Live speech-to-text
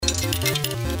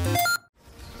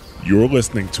You're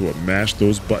listening to a Mash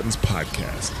Those Buttons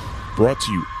podcast, brought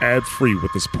to you ad-free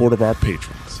with the support of our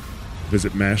patrons.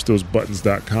 Visit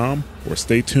mashthosebuttons.com or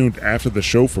stay tuned after the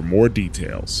show for more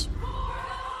details.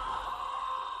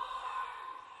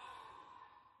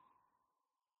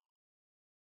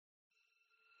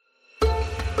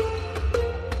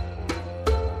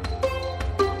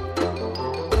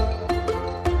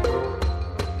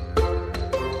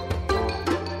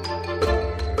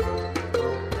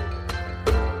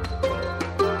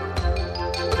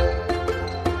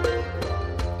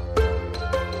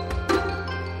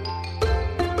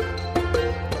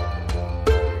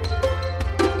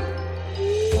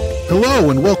 Hello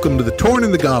and welcome to the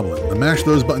Tauren The Goblin, the Mash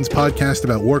Those Buttons podcast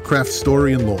about Warcraft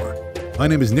story and lore. My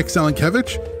name is Nick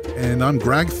Zelenkevich, and I'm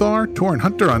Gragthar, Tauren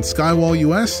Hunter on Skywall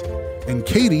US, and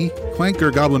Katie,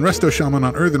 Clanker, Goblin Resto Shaman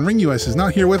on Earthen Ring US, is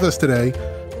not here with us today.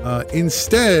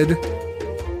 Instead,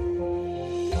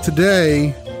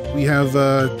 today we have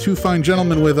two fine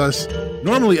gentlemen with us.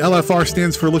 Normally LFR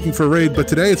stands for looking for raid, but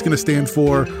today it's going to stand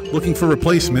for looking for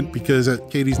replacement because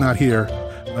Katie's not here.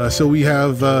 So we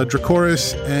have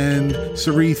Dracoris and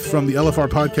Sirithe from the LFR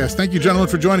podcast. Thank you, gentlemen,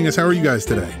 for joining us. How are you guys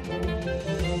today?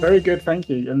 Very good, thank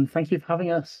you. And thank you for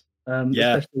having us,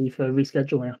 especially for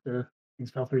rescheduling after things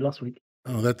fell through last week.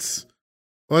 Oh, that's...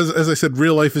 Well, as I said,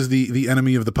 real life is the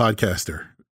enemy of the podcaster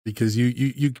because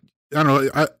you I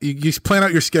don't know, you plan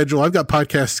out your schedule. I've got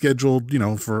podcasts scheduled,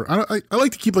 for... I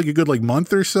like to keep like a good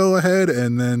month or so ahead,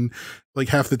 and then like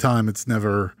half the time it's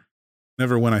never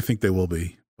when I think they will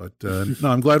be. But no,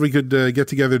 I'm glad we could get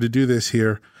together to do this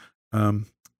here.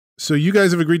 So you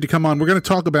guys have agreed to come on. We're going to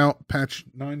talk about patch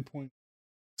 9.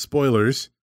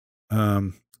 Spoilers.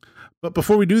 But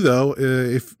before we do, though,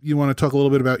 if you want to talk a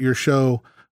little bit about your show,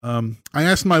 I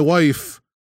asked my wife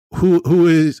who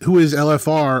is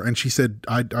LFR, and she said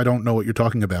I don't know what you're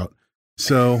talking about.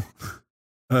 So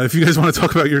if you guys want to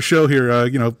talk about your show here,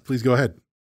 please go ahead.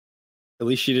 At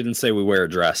least she didn't say we wear a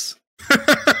dress.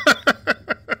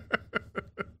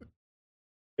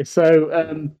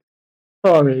 So,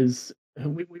 far as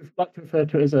we've like to refer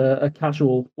to it as a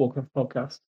casual Warcraft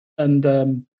podcast, and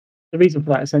the reason for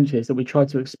that essentially is that we try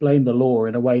to explain the lore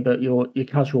in a way that your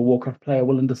casual Warcraft player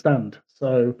will understand.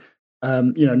 So,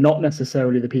 not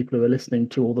necessarily the people who are listening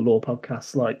to all the lore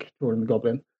podcasts like Tauren The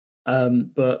Goblin,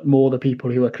 but more the people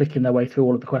who are clicking their way through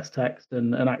all of the quest text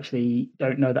and actually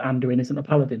don't know that Anduin isn't a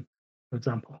paladin, for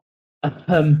example.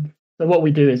 So what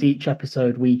we do is each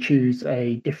episode we choose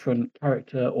a different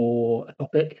character or a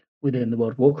topic within the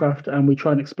World of Warcraft, and we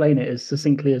try and explain it as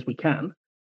succinctly as we can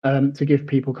to give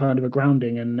people kind of a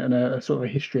grounding and a sort of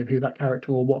a history of who that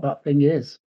character or what that thing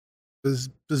is. Does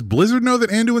Blizzard know that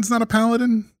Anduin's not a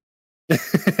paladin?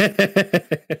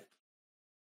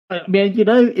 I mean,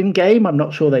 in game, I'm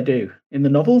not sure they do. In the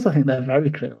novels, I think they're very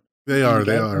clear. They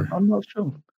are. I'm not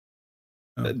sure.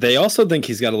 Oh. They also think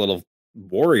he's got a little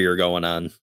warrior going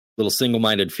on. Little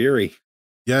single-minded fury.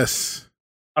 Yes.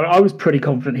 I was pretty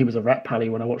confident he was a rat pally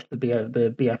when I watched the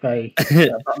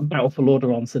BFA Battle for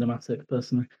Lordaeron cinematic,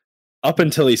 personally. Up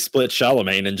until he split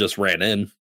Charlemagne and just ran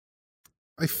in.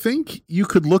 I think you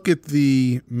could look at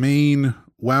the main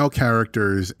WoW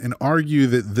characters and argue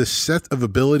that the set of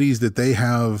abilities that they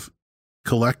have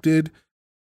collected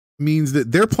means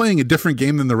that they're playing a different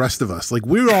game than the rest of us. Like,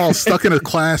 we're all stuck in a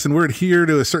class and we're adhered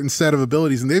to a certain set of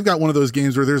abilities, and they've got one of those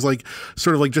games where there's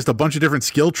just a bunch of different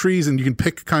skill trees and you can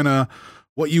pick kind of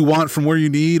what you want from where you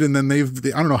need, and then I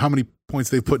don't know how many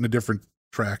points they've put into different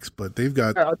tracks, but they've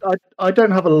got... I don't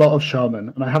have a lot of Shaman,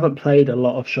 and I haven't played a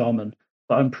lot of Shaman,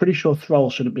 but I'm pretty sure Thrall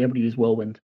shouldn't be able to use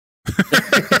Whirlwind.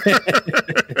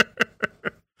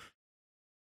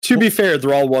 To be fair,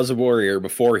 Thrall was a warrior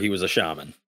before he was a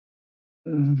shaman.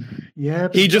 Yeah,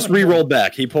 he just re-rolled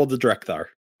back. He pulled the Drekthar.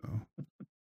 Oh.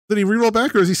 Did he re-roll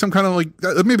back, or is he some kind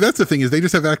of maybe that's the thing, is they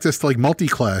just have access to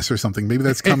multi-class or something. Maybe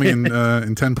that's coming in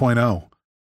 10.0.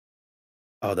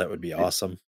 Oh, that would be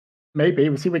awesome.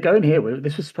 Maybe. See, we're going here.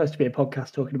 This was supposed to be a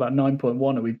podcast talking about 9.1,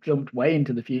 and we've jumped way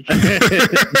into the future.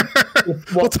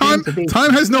 Well, time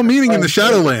has no meaning in the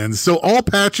Shadowlands, so all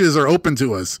patches are open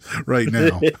to us right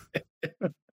now.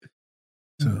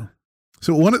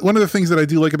 So one of the things that I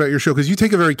do like about your show, because you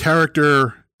take a very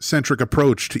character-centric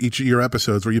approach to each of your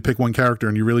episodes, where you pick one character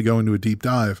and you really go into a deep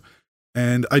dive.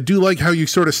 And I do like how you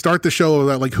sort of start the show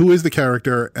about who is the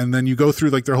character, and then you go through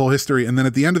their whole history, and then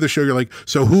at the end of the show you're like,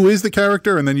 so who is the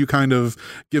character? And then you kind of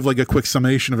give a quick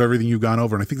summation of everything you've gone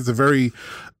over. And I think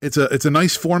it's a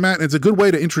nice format, and it's a good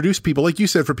way to introduce people, like you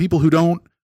said, for people who don't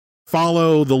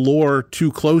follow the lore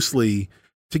too closely,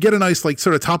 to get a nice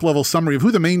sort of top level summary of who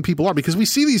the main people are, because we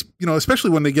see these,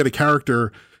 especially when they get a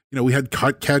character we had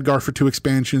Khadgar for 2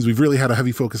 expansions. We've really had a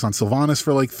heavy focus on Sylvanas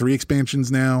for like 3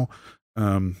 expansions now.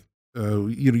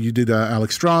 You did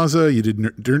Alexstrasza, you did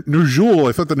Ner'zhul.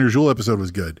 I thought the Ner'zhul episode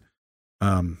was good.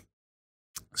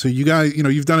 So you guys,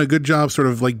 you've done a good job sort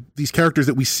of like these characters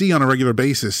that we see on a regular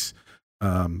basis,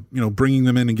 bringing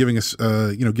them in and giving us,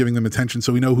 giving them attention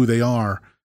so we know who they are,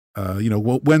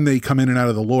 when they come in and out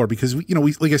of the lore, because we,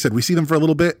 like I said, we see them for a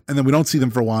little bit and then we don't see them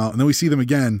for a while and then we see them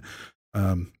again.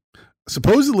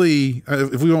 Supposedly,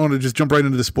 if we want to just jump right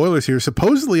into the spoilers here,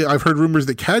 supposedly I've heard rumors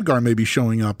that Khadgar may be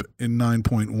showing up in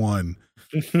 9.1.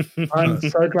 I'm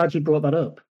so glad you brought that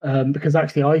up, because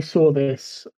actually I saw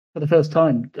this for the first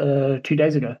time 2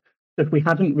 days ago. So if we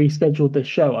hadn't rescheduled this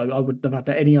show, I wouldn't have had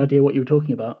any idea what you were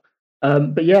talking about.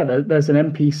 But yeah, there's an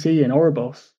NPC in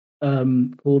Oribos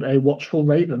called a Watchful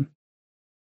Raven,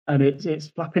 and it's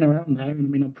flapping around there. I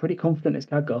mean, I'm pretty confident it's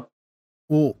Khadgar.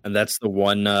 Well, and that's the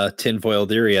one tinfoil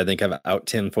theory I think I've out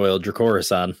tinfoiled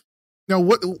Dracoris on. Now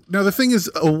the thing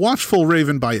is, a Watchful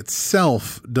Raven by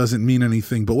itself doesn't mean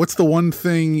anything. But what's the one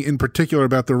thing in particular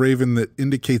about the Raven that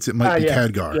indicates it might be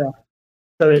Khadgar? Yeah.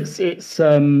 So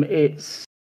it's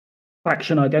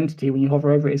faction identity when you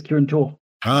hover over it is Kirin Tor.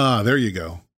 Ah, there you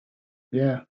go.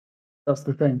 Yeah, that's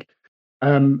the thing.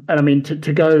 And I mean, to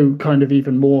go kind of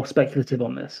even more speculative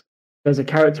on this, there's a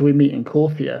character we meet in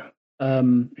Korthia,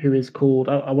 who is called,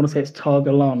 I want to say it's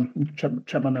Targalan.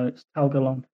 Check my notes.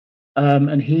 Targalan.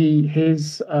 And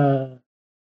his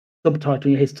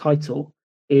subtitle, his title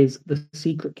is the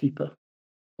Secret Keeper,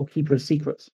 or Keeper of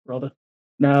Secrets, rather.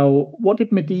 Now, what did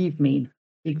Medivh mean?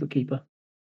 Secret Keeper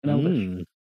in Elvish.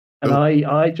 And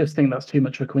I just think that's too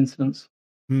much of a coincidence.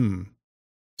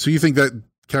 So you think that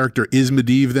character is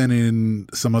Medivh then in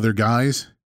some other guise?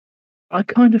 I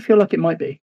kind of feel like it might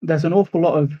be. There's an awful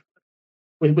lot of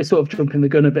we're sort of jumping the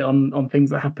gun a bit on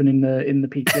things that happen in the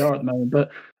PTR at the moment,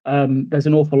 but there's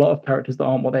an awful lot of characters that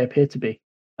aren't what they appear to be,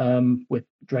 with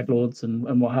dreadlords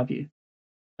and what have you.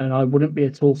 And I wouldn't be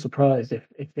at all surprised if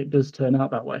it does turn out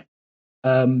that way.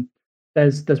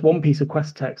 There's one piece of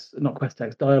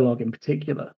dialogue in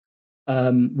particular,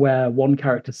 where one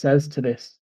character says to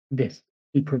this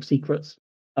Keeper of Secrets,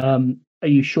 are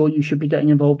you sure you should be getting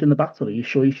involved in the battle? Are you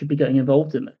sure you should be getting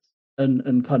involved in this?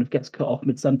 And kind of gets cut off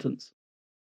mid-sentence.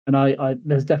 And I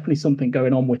there's definitely something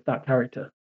going on with that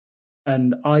character.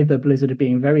 And either Blizzard are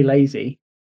being very lazy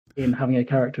in having a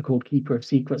character called Keeper of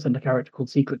Secrets and a character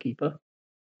called Secret Keeper,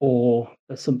 or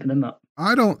there's something in that.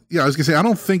 I was gonna say, I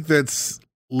don't think that's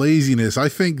laziness. I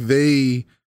think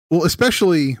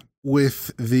especially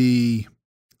with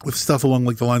stuff along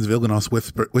like the lines of Il'gynoth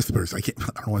whispers. I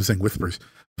don't want to say whispers,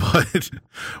 but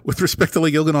with respect to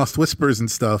like Il'gynoth whispers and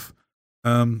stuff,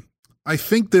 I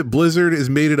think that Blizzard has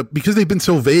made it up because they've been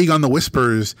so vague on the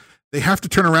whispers. They have to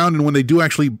turn around, and when they do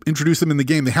actually introduce them in the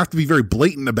game, they have to be very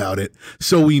blatant about it,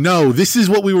 so we know this is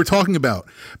what we were talking about.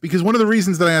 Because one of the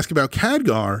reasons that I ask about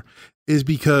Khadgar is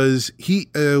because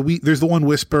there's the one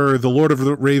whisper, the Lord of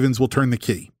the Ravens will turn the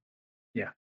key. Yeah.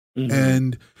 Mm-hmm.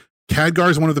 And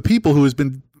Khadgar is one of the people who has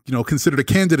been, considered a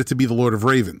candidate to be the Lord of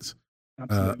Ravens.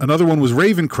 Another one was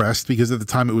Ravencrest, because at the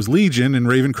time it was Legion and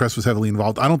Ravencrest was heavily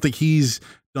involved. I don't think he's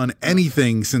done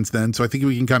anything since then, so I think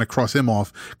we can kind of cross him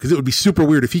off, because it would be super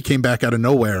weird if he came back out of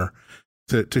nowhere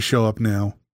to show up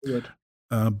now.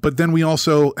 But then we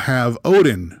also have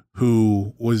Odin,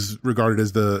 who was regarded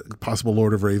as the possible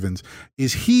Lord of Ravens.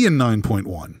 Is he in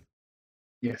 9.1?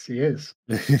 Yes, he is.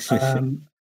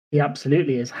 He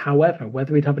absolutely is. However,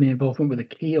 whether he'd have any involvement with a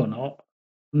key or not,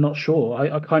 I'm not sure.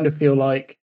 I kind of feel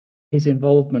like his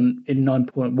involvement in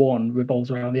 9.1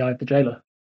 revolves around the Eye of the Jailer.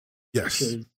 Yes. Which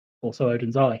is also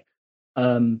Odin's Eye.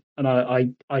 And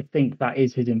I think that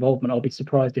is his involvement. I'll be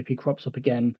surprised if he crops up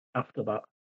again after that.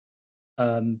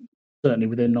 Certainly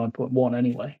within 9.1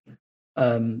 anyway.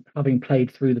 Having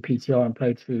played through the PTR and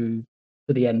played through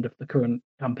to the end of the current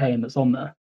campaign that's on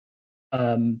there,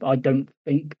 I don't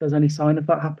think there's any sign of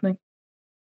that happening.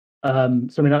 So I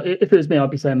mean, if it was me,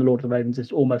 I'd be saying the Lord of the Ravens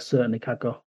is almost certainly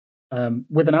Khadgar.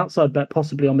 With an outside bet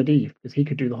possibly on Medivh, because he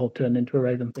could do the whole turn into a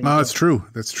Raven thing. Oh, that's true.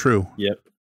 That's true. Yep.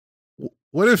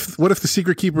 What if the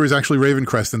Secret Keeper is actually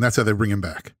Ravencrest, and that's how they bring him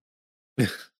back?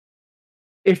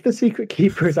 If the Secret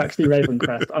Keeper is actually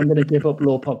Ravencrest, I'm going to give up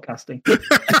lore podcasting.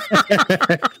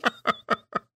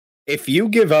 If you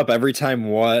give up every time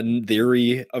one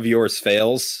theory of yours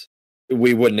fails,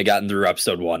 we wouldn't have gotten through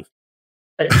episode 1.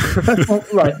 Professional,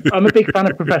 right? I'm a big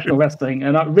fan of professional wrestling,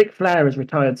 and Ric Flair has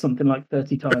retired something like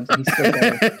 30 times, and he's still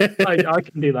going. I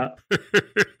can do that.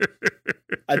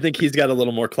 I think he's got a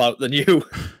little more clout than you.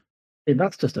 Hey,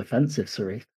 that's just offensive,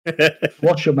 Sirithe.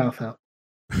 Watch your mouth out.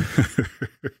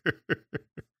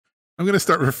 I'm going to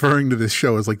start referring to this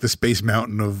show as like the Space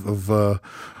Mountain of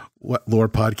what lore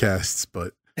podcasts,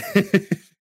 but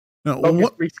no,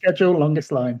 longest reschedule,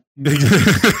 longest line.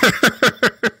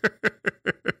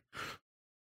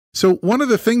 So one of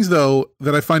the things, though,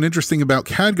 that I find interesting about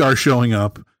Khadgar showing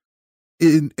up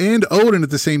and Odin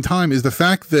at the same time is the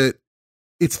fact that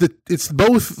it's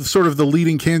both sort of the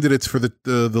leading candidates for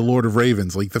the Lord of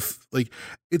Ravens.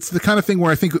 It's the kind of thing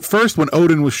where I think at first when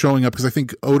Odin was showing up, because I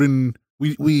think Odin,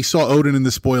 we saw Odin in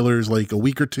the spoilers like a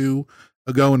week or two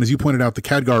ago, and as you pointed out, the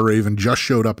Khadgar Raven just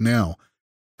showed up now.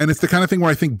 And it's the kind of thing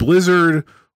where I think Blizzard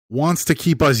wants to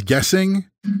keep us guessing.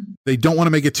 They don't want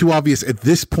to make it too obvious at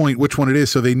this point which one it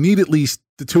is, so they need at least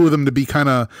the two of them to be kind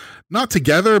of not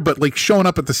together, but like showing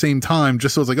up at the same time,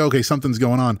 just so it's like, okay, something's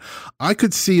going on. I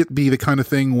could see it be the kind of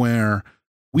thing where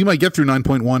we might get through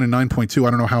 9.1 and 9.2. I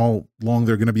don't know how long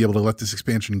they're going to be able to let this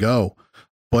expansion go,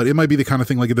 but it might be the kind of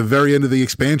thing like at the very end of the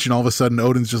expansion, all of a sudden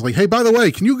Odin's just like, hey, by the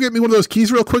way, can you get me one of those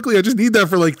keys real quickly? I just need that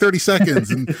for like 30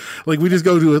 seconds. And like we just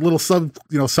go to a little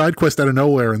side quest out of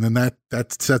nowhere, and then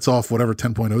that sets off whatever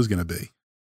 10.0 is going to be.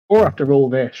 Or after all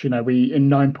this, we in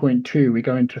 9.2 we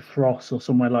go into Thros or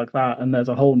somewhere like that, and there's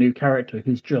a whole new character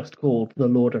who's just called the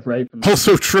Lord of Ravens.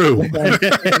 Also true. And then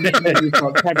you've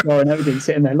got Khadgar and Odin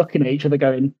sitting there looking at each other,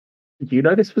 going, "Did you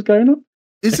know this was going on?"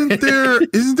 Isn't there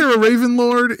a Raven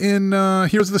Lord in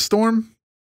Heroes of the Storm?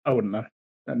 I wouldn't know.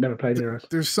 I've never played Heroes.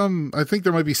 I think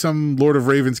there might be some Lord of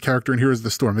Ravens character in Heroes of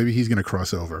the Storm. Maybe he's going to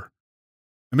cross over.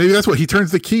 And maybe that's what he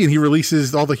turns the key and he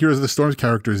releases all the Heroes of the Storm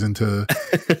characters into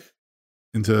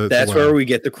that's where we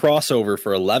get the crossover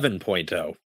for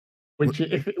 11.0. Which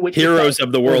Heroes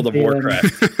of the World of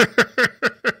Warcraft.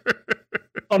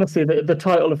 Honestly, the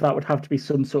title of that would have to be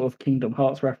some sort of Kingdom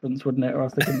Hearts reference, wouldn't it? Or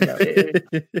else they couldn't get it.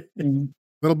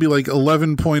 That'll be like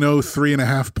 11.0,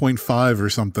 3.5.5 or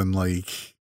something.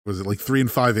 Like, was it like 3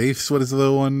 5/8? What is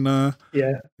the one?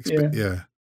 Yeah.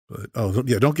 But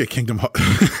don't get Kingdom Hearts.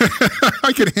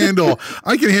 I can handle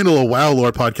a WoW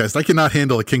lore podcast. I cannot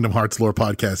handle a Kingdom Hearts lore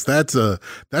podcast.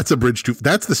 That's a bridge to.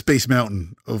 That's the Space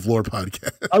Mountain of lore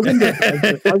podcast. I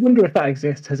wonder if that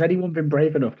exists. Has anyone been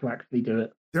brave enough to actually do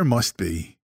it? There must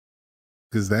be,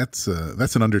 because that's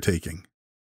an undertaking.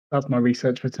 That's my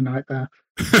research for tonight. There.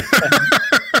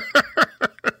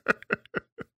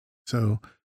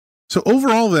 So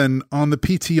overall, then, on the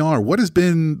PTR, what has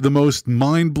been the most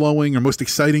mind-blowing or most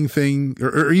exciting thing,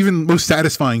 or even most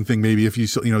satisfying thing, maybe, if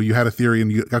you had a theory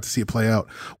and you got to see it play out?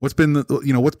 What's been like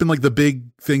the big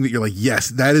thing that you're like, yes,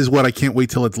 that is what I can't wait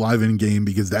till it's live in game,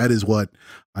 because that is what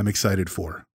I'm excited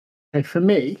for? Okay, for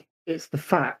me, it's the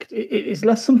fact. It's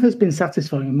less something that's been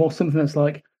satisfying and more something that's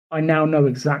like, I now know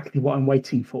exactly what I'm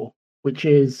waiting for, which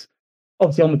is,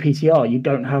 obviously on the PTR, you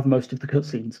don't have most of the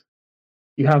cutscenes.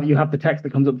 You have the text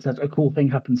that comes up and says a cool thing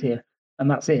happens here, and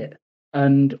that's it.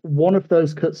 And one of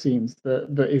those cutscenes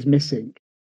that is missing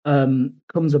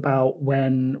comes about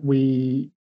when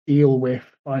we deal with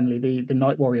finally the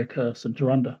Night Warrior curse and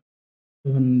Tyrande.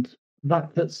 And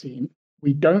that cutscene,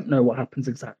 we don't know what happens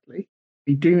exactly.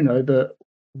 We do know that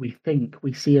we think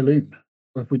we see a loon,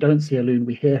 or if we don't see a loon,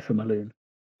 we hear from a loon,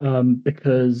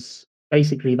 because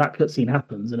basically that cutscene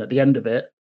happens, and at the end of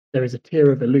it, there is a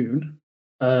tear of a loon.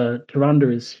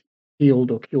 Tyrande is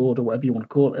healed or cured or whatever you want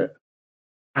to call it,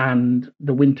 and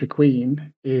the Winter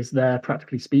Queen is there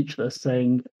practically speechless,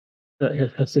 saying that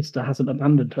her sister hasn't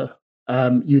abandoned her.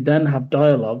 You then have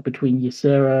dialogue between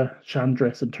Ysera,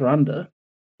 Chandris, and Tyrande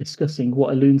discussing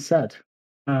what Elune said,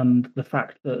 and the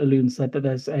fact that Elune said that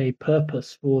there's a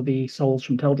purpose for the souls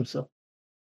from Teldrassil.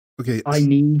 Okay, I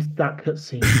need that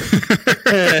cutscene.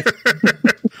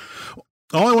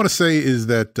 All I want to say is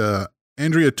that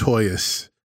Andrea Toyas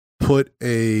put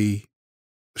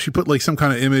like some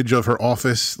kind of image of her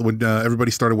office when everybody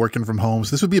started working from home.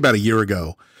 So this would be about a year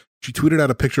ago. She tweeted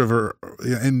out a picture of her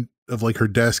and of like her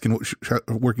desk and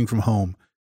working from home.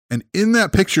 And in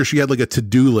that picture, she had like a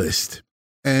to-do list,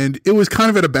 and it was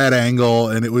kind of at a bad angle,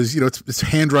 and it was, it's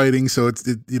handwriting. So it's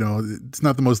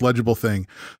not the most legible thing.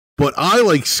 But I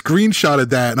like screenshotted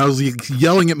that, and I was like,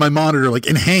 yelling at my monitor, like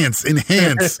enhance,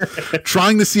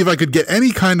 trying to see if I could get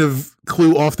any kind of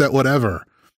clue off that whatever.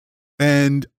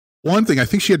 And one thing, I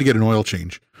think she had to get an oil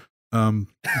change.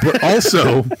 But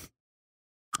also,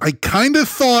 I kind of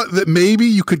thought that maybe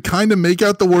you could kind of make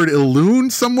out the word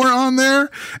Elune somewhere on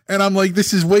there. And I'm like,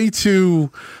 this is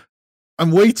I'm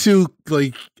way too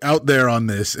like out there on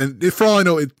this. And for all I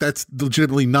know, that's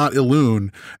legitimately not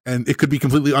Elune. And it could be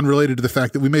completely unrelated to the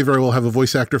fact that we may very well have a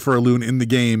voice actor for Elune in the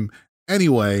game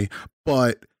anyway.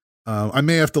 But I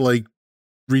may have to like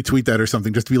retweet that or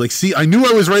something just to be like, see, I knew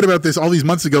I was right about this all these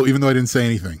months ago, even though I didn't say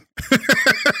anything.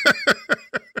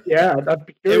 Yeah, I'd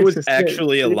be It curious was to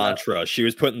actually see that. Elantra. She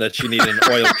was putting that she needed an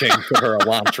oil change for her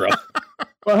Elantra.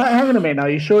 Well, hang on a minute now.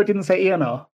 You sure it didn't say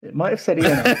ENR? It might have said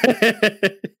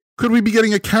ENR. Could we be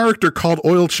getting a character called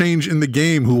Oil Change in the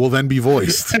game who will then be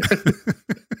voiced?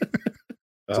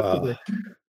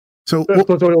 So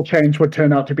But oil change would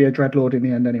turn out to be a dreadlord in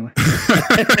the end anyway.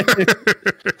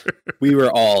 We were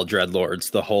all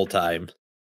dreadlords the whole time.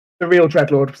 The real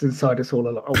dreadlord was inside us all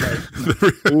along.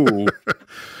 Ooh.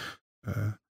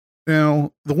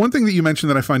 Now, the one thing that you mentioned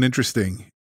that I find interesting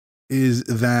is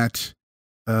that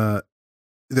that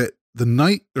the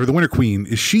Night or the Winter Queen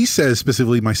is, she says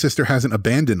specifically, my sister hasn't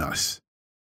abandoned us.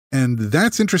 And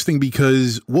that's interesting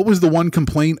because what was the one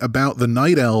complaint about the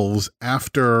Night Elves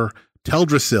after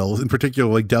Teldrassil, in particular,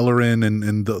 like Delarin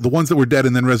and the ones that were dead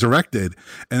and then resurrected?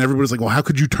 And everybody's like, well, how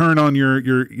could you turn on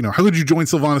how could you join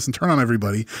Sylvanas and turn on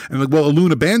everybody? And like, well,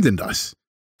 Elune abandoned us.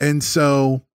 And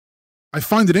so I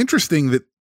find it interesting that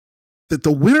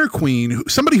the Winter Queen,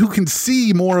 somebody who can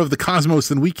see more of the cosmos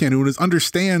than we can, who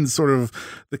understands sort of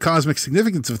the cosmic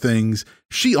significance of things,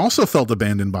 she also felt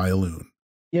abandoned by Elune.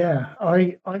 Yeah,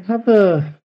 I have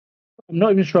I'm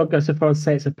not even sure I'd go so far as to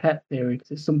say it's a pet theory,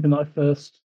 because it's something that I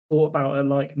first thought about at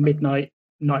like midnight,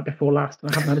 night before last,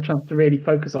 and I haven't had a chance to really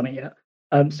focus on it yet.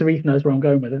 Sirithe knows where I'm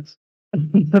going with this.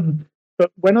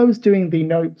 But when I was doing the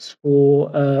notes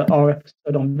for our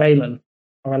episode on Valen,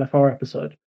 our LFR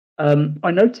episode,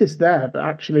 I noticed there that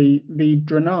actually the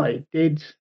Draenei did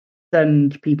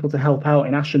send people to help out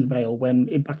in Ashenvale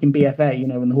back in BFA,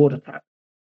 when the Horde attacked.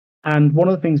 And one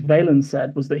of the things Valen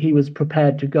said was that he was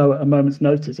prepared to go at a moment's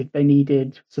notice if they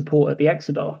needed support at the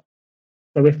Exodar.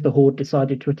 So if the Horde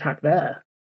decided to attack there,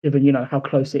 given how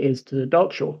close it is to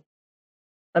Darkshore.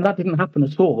 And that didn't happen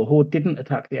at all. The Horde didn't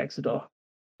attack the Exodar.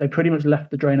 They pretty much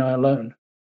left the Draenei alone.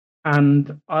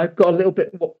 And I've got potentially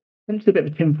a bit of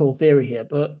a tinfoil theory here,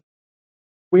 but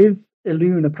with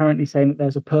Elune apparently saying that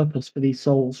there's a purpose for these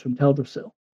souls from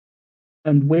Teldrassil,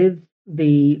 and with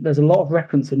there's a lot of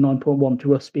reference in 9.1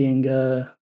 to us being the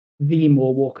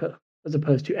Moorwalker as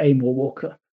opposed to a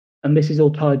Moorwalker, and this is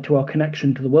all tied to our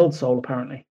connection to the World Soul,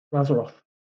 apparently, Azeroth.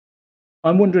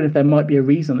 I'm wondering if there might be a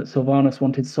reason that Sylvanas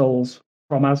wanted souls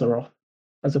from Azeroth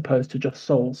as opposed to just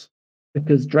souls,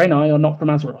 because Draenei are not from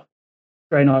Azeroth.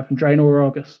 Draenei are from Draenor or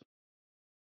Argus.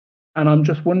 And I'm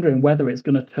just wondering whether it's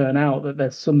going to turn out that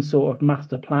there's some sort of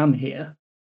master plan here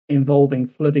involving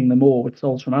flooding the Moor with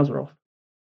souls from Azeroth.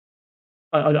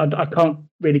 I can't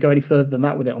really go any further than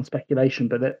that with it on speculation,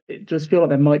 but it just feels like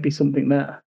there might be something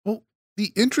there. Well,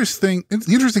 the interesting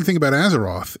thing about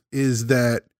Azeroth is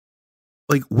that,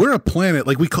 like, we're a planet,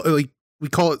 like we call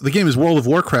it, the game is World of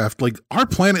Warcraft. Like, our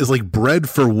planet is like bred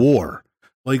for war.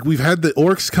 Like, we've had the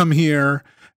orcs come here,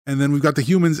 and then we've got the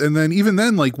humans, and then even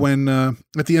then, like when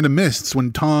at the end of Mists,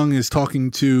 when Tong is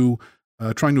talking to,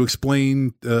 trying to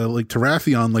explain like to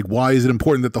Wrathion, like, why is it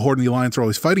important that the Horde and the Alliance are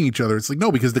always fighting each other? It's like,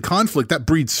 no, because the conflict, that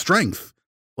breeds strength.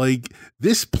 Like,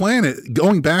 this planet,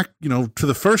 going back, to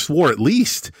the first war at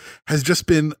least, has just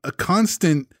been a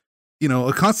constant,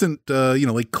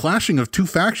 like clashing of two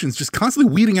factions, just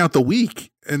constantly weeding out the weak.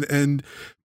 And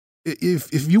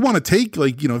if you want to take,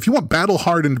 like, if you want battle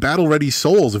hardened, battle ready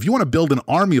souls, if you want to build an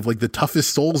army of like the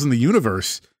toughest souls in the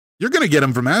universe, you're going to get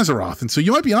them from Azeroth. And so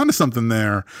you might be onto something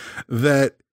there,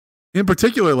 that in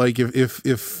particular, like if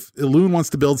Elune wants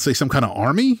to build, say, some kind of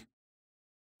army,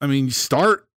 I mean,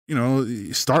 start with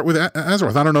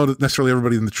Azeroth. I don't know that necessarily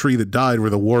everybody in the tree that died were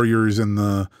the warriors and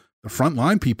the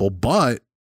frontline people, but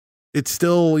it's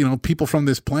still, people from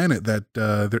this planet that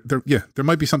there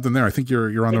might be something there. I think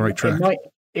you're on the right track.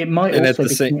 It might also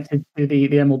be connected to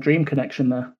the Emerald Dream connection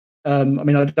there. I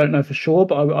mean, I don't know for sure,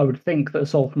 but I would think that a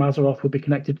soul from Azeroth would be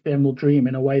connected to the Emerald Dream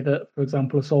in a way that, for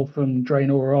example, a soul from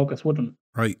Draenor or Argus wouldn't.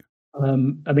 Right. I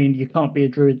mean, you can't be a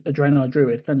Draenei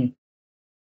druid, can you?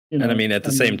 And I mean, at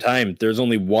the same time, there's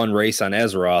only one race on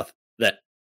Azeroth that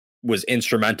was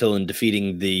instrumental in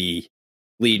defeating the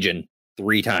Legion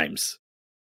 3 times.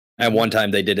 And one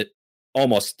time they did it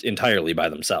almost entirely by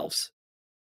themselves.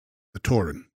 The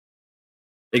Tauren.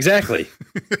 Exactly.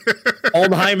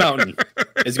 Old High Mountain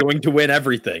is going to win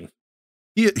everything.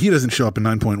 He doesn't show up in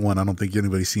 9.1. I don't think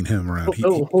anybody's seen him around.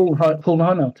 Whole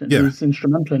High Mountain. Yeah. He's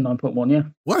instrumental in 9.1. Yeah.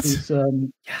 What? He's, yes.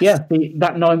 Yeah.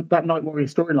 That Night Warrior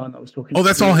storyline that I was talking. Oh,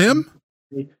 that's all him.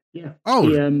 Yeah.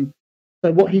 Oh.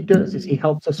 So what he does is he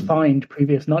helps us find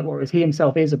previous Night Warriors. He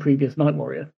himself is a previous Night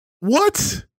Warrior.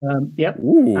 What? Yep.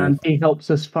 Ooh. And he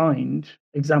helps us find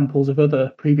examples of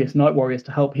other previous Night Warriors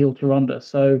to help heal Tyrande.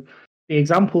 So the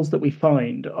examples that we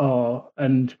find are,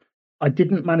 and I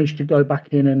didn't manage to go back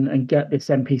in and get this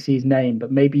NPC's name,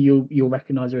 but maybe you'll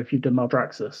recognize her if you've done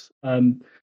Maldraxxus.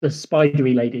 The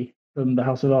spidery lady from the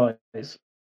House of Eyes.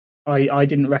 I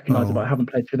didn't recognize her, but I Oh. haven't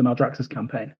played through the Maldraxxus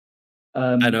campaign.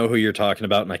 I know who you're talking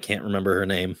about, and I can't remember her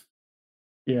name.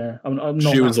 Yeah, I'm not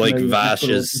She that was like familiar with Necrolords,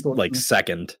 Vash's like unfortunately.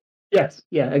 second. Yes,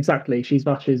 yeah, exactly. She's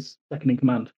Vash's second in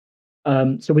command.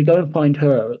 So we go and find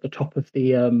her at the top of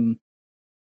the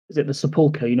is it the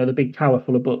Sepulchre? You know, the big tower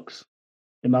full of books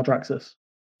in Maldraxxus.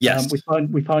 Yes.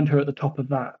 We find her at the top of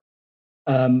that,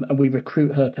 and we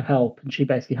recruit her to help. And she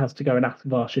basically has to go and ask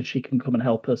Vash if she can come and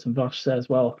help us. And Vash says,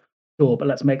 "Well, sure, but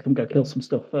let's make them go kill some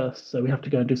stuff first." So we have to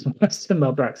go and do some quests in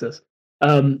Maldraxxus.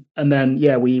 And then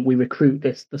we recruit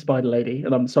the Spider Lady.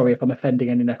 And I'm sorry if I'm offending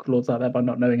any Necrolords out there by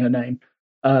not knowing her name.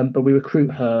 But we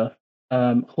recruit her.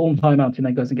 Horn High Mountain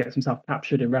then goes and gets himself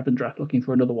captured in Revendreth looking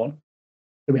for another one.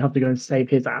 So we have to go and save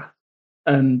his ass.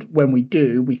 And when we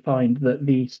do, we find that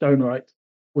the Stonewright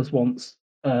was once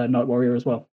Night Warrior as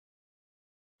well.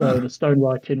 So the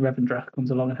Stonewright in Revendreth comes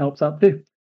along and helps out too.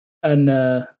 And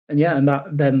that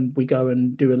then we go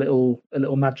and do a little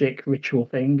magic ritual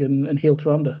thing and heal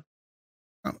Tyrande.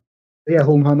 Oh. Yeah,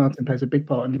 Horn High Mountain plays a big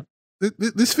part in it.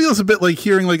 This feels a bit like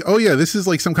hearing like, oh yeah, this is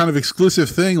like some kind of exclusive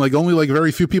thing. Like only like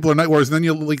very few people are Night Warriors. And then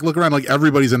you like look around, like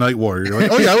everybody's a Night Warrior. You're like,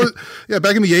 oh yeah,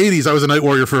 back in the 80s, I was a Night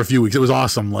Warrior for a few weeks. It was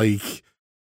awesome. Like,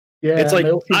 yeah, it's like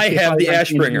I have the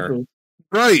Ashbringer.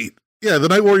 Right. Yeah, the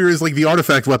Night Warrior is like the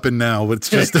artifact weapon now, but it's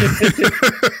just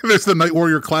there's the Night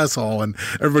Warrior class hall, and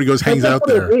everybody goes hangs out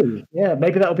there. Yeah,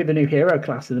 maybe that'll be the new hero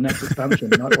class in the next expansion.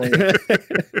 Night Warrior.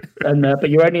 And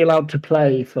but you're only allowed to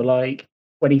play for like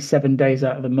 27 days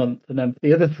out of the month, and then for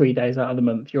the other 3 days out of the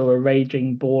month, you're a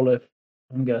raging ball of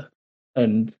hunger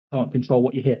and can't control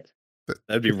what you hit.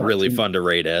 That'd be really fun to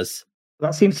raid as.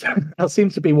 That seems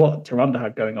to be what Tyrande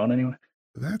had going on anyway.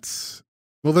 That's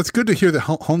good to hear that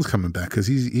Holmes coming back, because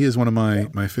he is one of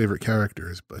my favorite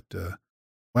characters. But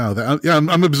wow,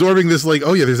 I'm absorbing this like,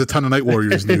 oh yeah, there's a ton of Night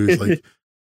Warriors news. Like,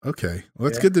 okay, well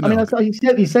that's good to know. I mean,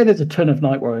 you say there's a ton of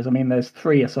Night Warriors. I mean, there's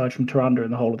 3 aside from Tyrande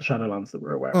in the whole of the Shadowlands that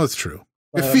we're aware of. Oh, that's true.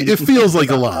 It feels like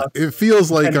a lot. It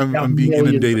feels like I'm being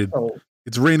inundated.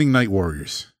 It's raining Night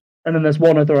Warriors. And then there's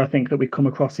one other, I think, that we come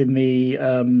across in the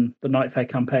Night Fair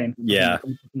campaign. Yeah,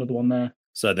 another one there.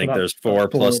 So I think there's 4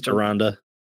 plus Tyrande.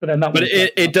 But then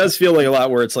it does feel like a lot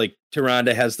where it's like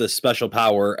Tyrande has this special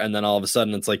power, and then all of a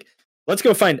sudden it's like, let's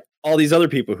go find all these other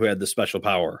people who had this special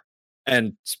power.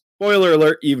 And spoiler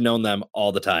alert, you've known them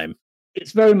all the time.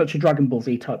 It's very much a Dragon Ball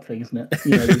Z type thing, isn't it?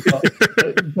 You know, you've got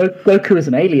Goku is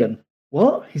an alien.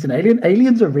 What? He's an alien?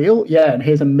 Aliens are real? Yeah, and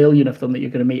here's a million of them that you're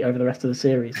going to meet over the rest of the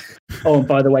series. Oh, and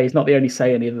by the way, he's not the only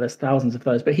Saiyan either. There's thousands of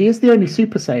those. But he is the only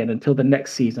Super Saiyan until the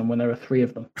next season when there are 3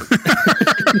 of them.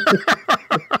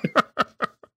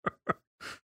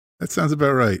 That sounds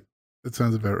about right.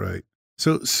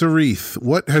 So, Sirithe,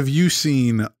 what have you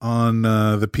seen on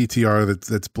the PTR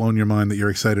that's blown your mind that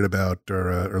you're excited about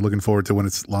or looking forward to when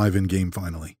it's live in game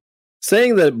finally?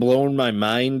 Saying that it blown my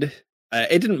mind,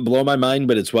 it didn't blow my mind,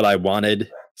 but it's what I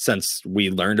wanted since we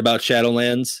learned about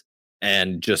Shadowlands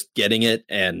and just getting it,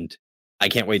 and I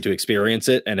can't wait to experience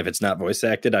it. And if it's not voice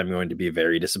acted, I'm going to be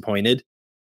very disappointed.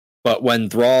 But when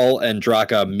Thrall and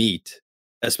Draka meet,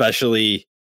 especially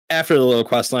after the little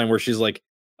quest line where she's like,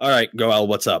 all right, Goel,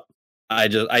 what's up?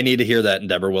 I need to hear that in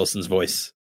Deborah Wilson's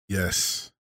voice.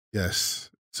 Yes.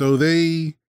 So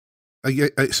they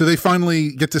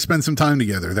finally get to spend some time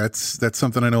together. That's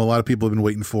something I know a lot of people have been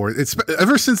waiting for. It's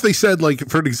ever since they said, like,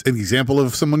 for an example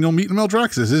of someone you'll meet in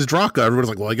Maldraxxus is Draka. Everybody's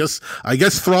like, well, I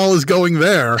guess Thrall is going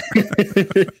there.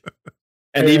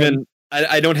 And even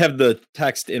I don't have the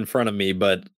text in front of me,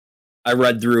 but I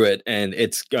read through it, and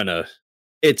it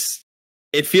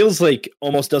feels like,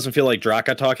 almost doesn't feel like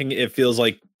Draka talking. It feels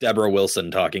like Deborah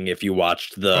Wilson talking if you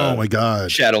watched the oh my God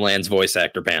Shadowlands voice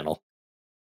actor panel.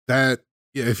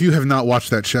 If you have not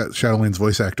watched that Shadowlands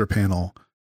voice actor panel,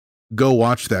 go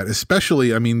watch that.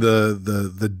 Especially, I mean,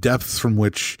 the depths from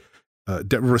which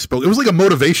Deborah spoke. It was like a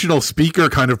motivational speaker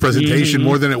kind of presentation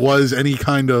more than it was any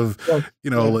kind of,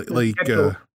 it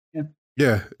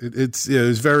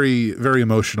was very, very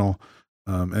emotional.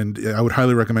 And I would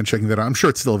highly recommend checking that out. I'm sure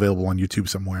it's still available on YouTube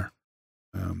somewhere.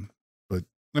 But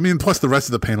I mean, plus the rest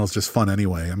of the panel is just fun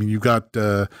anyway. I mean, you've got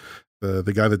the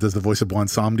guy that does the voice of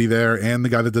Bwansamdi there, and the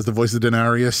guy that does the voice of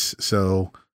Denarius.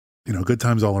 So, good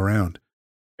times all around.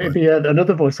 Maybe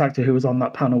another voice actor who was on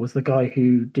that panel was the guy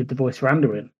who did the voice for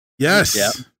Anduin. Yes.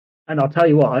 Yep. And I'll tell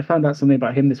you what, I found out something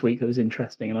about him this week that was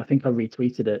interesting, and I think I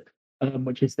retweeted it,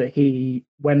 which is that he,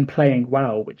 when playing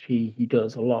WoW, which he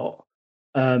does a lot,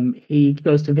 he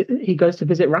goes to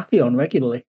visit Wrathion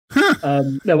regularly.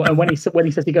 And when he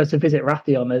says he goes to visit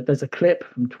Wrathion, there's a clip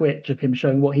from Twitch of him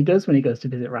showing what he does when he goes to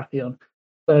visit Wrathion.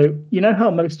 So you know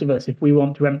how most of us, if we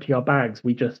want to empty our bags,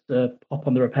 we just pop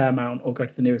on the repair mount or go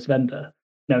to the nearest vendor.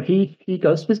 No, he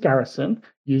goes to his garrison,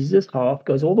 uses his half,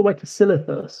 goes all the way to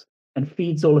Sirithe, and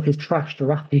feeds all of his trash to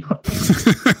Wrathion.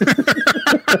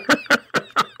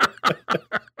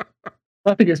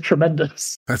 I think it's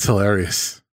tremendous. That's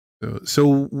hilarious.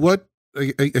 So what?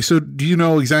 So do you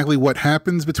know exactly what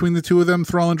happens between the two of them,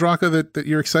 Thrall and Draka, that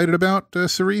you're excited about,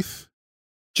 Sirithe?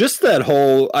 Just that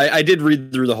whole, I did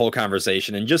read through the whole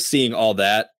conversation, and just seeing all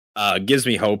that gives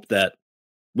me hope that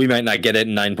we might not get it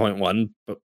in 9.1,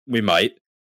 but we might.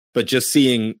 But just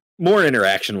seeing more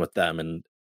interaction with them, and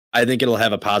I think it'll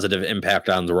have a positive impact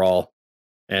on Thrall.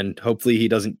 And hopefully he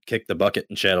doesn't kick the bucket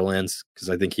in Shadowlands, because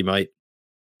I think he might.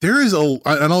 There is and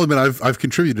I'll admit I've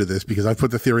contributed to this because I've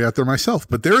put the theory out there myself,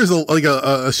 but there is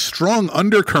a strong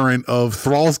undercurrent of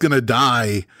Thrall's gonna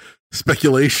die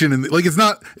speculation, and like it's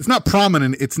not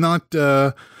prominent. It's not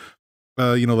the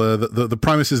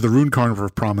Primus is the Rune Carnivore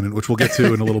prominent, which we'll get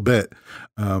to in a little bit.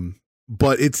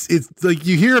 But it's like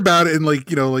you hear about it, and like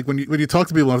when you talk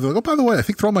to people, they're like, oh, by the way, I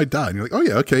think Thrall might die, and you're like, oh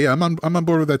yeah, okay, yeah, I'm on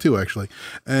board with that too, actually.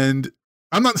 And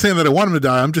I'm not saying that I want him to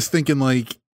die. I'm just thinking,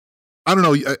 like, I don't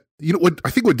know. You know what? I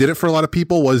think what did it for a lot of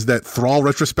people was that Thrall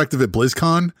retrospective at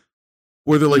BlizzCon,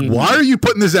 where they're like, "Why are you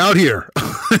putting this out here?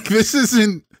 Like, this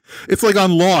isn't." It's like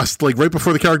on Lost. Like right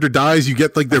before the character dies, you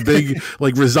get like their big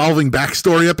like resolving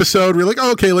backstory episode. Where you're like,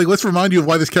 "Oh, okay, like let's remind you of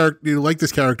why this character you like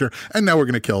this character, and now we're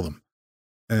gonna kill them."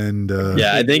 And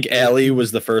yeah, I think Allie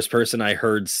was the first person I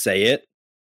heard say it,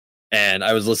 and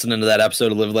I was listening to that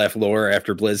episode of Live Laugh Lore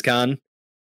after BlizzCon,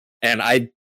 and I.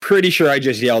 Pretty sure I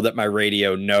just yelled at my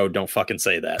radio, no, don't fucking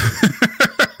say that.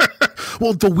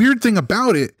 Well, the weird thing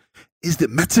about it is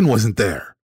that Metzen wasn't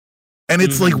there. And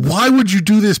it's like, why would you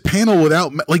do this panel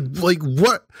without, like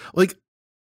what? Like,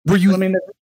 were you... I mean,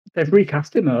 they've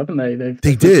recast him, haven't they?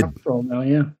 They did. Now,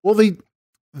 yeah. Well, they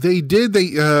did.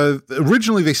 They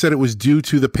originally they said it was due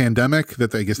to the pandemic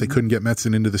that I guess they couldn't get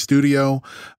Metzen into the studio,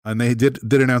 and they did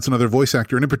announce another voice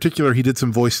actor, and in particular, he did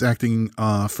some voice acting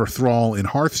for Thrall in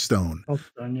Hearthstone.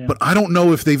 Yeah. But I don't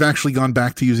know if they've actually gone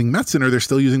back to using Metzen, or they're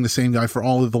still using the same guy for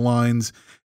all of the lines.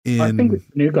 I think it's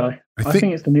the new guy. I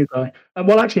think it's the new guy.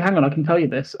 Well, actually, hang on, I can tell you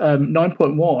this.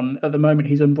 9.1 at the moment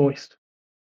he's unvoiced.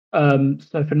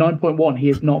 So for 9.1, he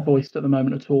is not voiced at the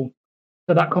moment at all.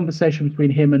 So that conversation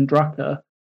between him and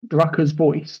Draka's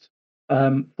voiced,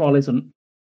 Thrall isn't.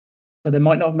 So they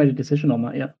might not have made a decision on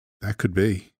that yet. That could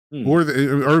be.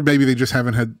 Or maybe they just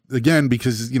haven't had, again,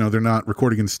 because, they're not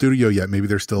recording in the studio yet. Maybe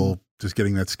they're still just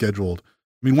getting that scheduled.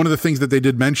 I mean, one of the things that they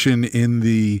did mention in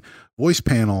the voice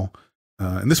panel,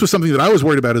 and this was something that I was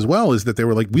worried about as well, is that they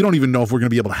were like, we don't even know if we're going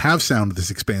to be able to have sound with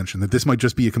this expansion, that this might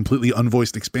just be a completely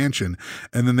unvoiced expansion.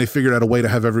 And then they figured out a way to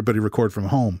have everybody record from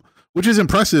home, which is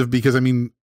impressive because, I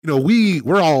mean,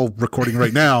 we're all recording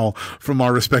right now from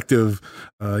our respective,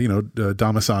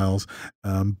 domiciles.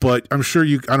 But I'm sure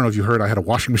I don't know if you heard, I had a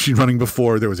washing machine running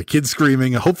before. There was a kid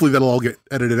screaming. Hopefully that'll all get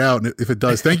edited out. And if it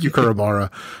does, thank you,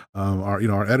 Kurabara,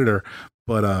 our editor.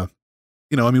 But, I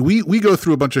mean, we go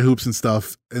through a bunch of hoops and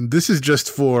stuff, and this is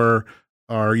just for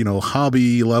our,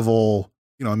 hobby level.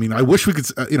 I mean, I wish we could,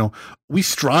 we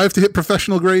strive to hit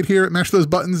professional grade here at Mash Those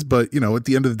Buttons, but, at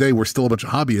the end of the day, we're still a bunch of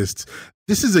hobbyists.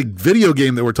 This is a video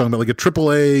game that we're talking about, like a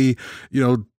AAA,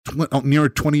 near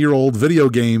 20-year-old video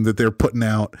game that they're putting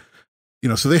out.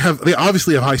 So they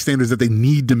obviously have high standards that they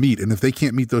need to meet. And if they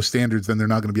can't meet those standards, then they're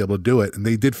not going to be able to do it. And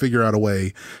they did figure out a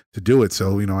way to do it.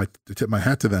 So, I tip my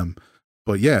hat to them.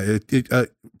 But yeah,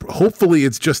 hopefully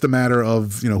it's just a matter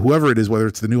of, whoever it is, whether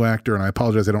it's the new actor, and I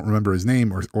apologize, I don't remember his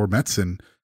name, or Metzen.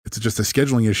 It's just a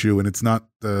scheduling issue, and it's not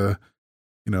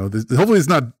hopefully it's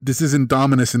not, this isn't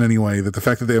Dominus in any way, that the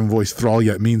fact that they haven't voiced Thrall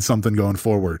yet means something going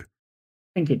forward.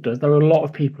 I think it does. There are a lot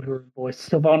of people who are unvoiced.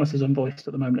 Sylvanas is unvoiced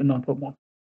at the moment in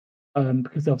 9.1.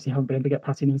 Because they obviously haven't been able to get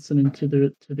Patty Nielsen into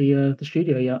the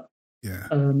studio yet. Yeah.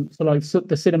 So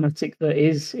the cinematic that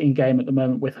is in game at the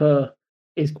moment with her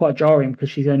is quite jarring because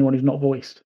she's the only one who's not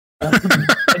voiced.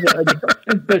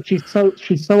 But she's so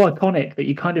iconic that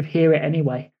you kind of hear it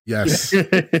anyway. Yes. You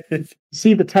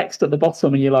see the text at the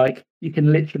bottom, and you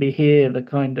can literally hear the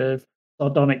kind of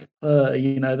sardonic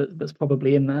that's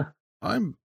probably in there.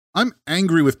 I'm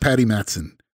angry with Patty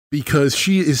Mattson because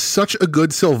she is such a good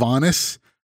Sylvanas.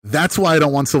 That's why I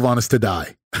don't want Sylvanas to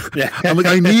die. Yeah. I'm like,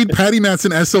 I need Patty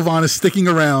Mattson as Sylvanas sticking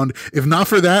around. If not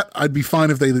for that, I'd be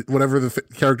fine if whatever the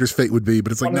character's fate would be.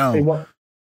 But it's like, honestly, no.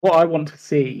 What I want to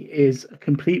see is a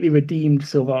completely redeemed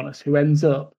Sylvanas who ends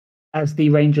up as the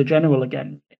Ranger General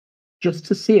again, just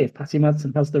to see if Patty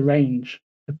Mattson has the range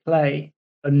to play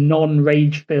a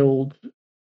non-rage-filled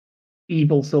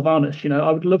evil Sylvanas.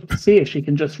 I would love to see if she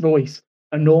can just voice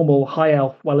a normal high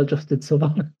elf, well-adjusted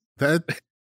Sylvanas. That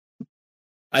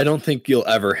I don't think you'll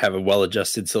ever have a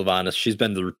well-adjusted Sylvanas. She's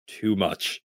been through too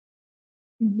much.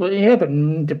 But yeah, but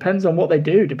depends on what they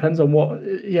do. Depends on what.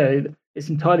 Yeah, it's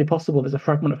entirely possible there's a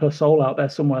fragment of her soul out there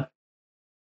somewhere.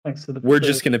 Thanks to the. We're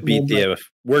just gonna beat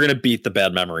the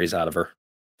bad memories out of her.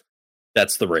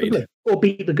 That's the raid. Or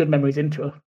beat the good memories into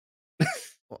her.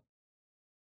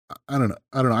 I don't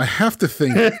know. I have to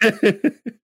think.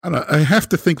 I have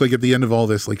to think like at the end of all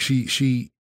this, like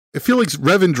she. I feel like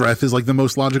Revendreth is like the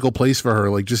most logical place for her.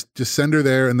 Like just send her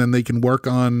there, and then they can work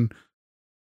on,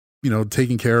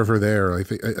 taking care of her there. I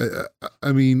think.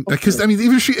 I mean, because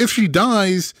even if she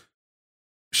dies,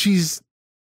 she's.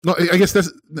 No, I guess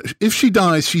if she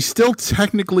dies, she's still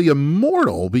technically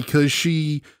immortal because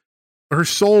her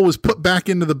soul was put back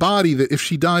into the body. That if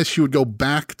she dies, she would go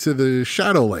back to the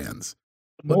Shadowlands.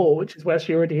 Maw, which is where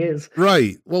she already is.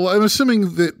 Right. Well, I'm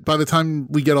assuming that by the time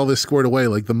we get all this squared away,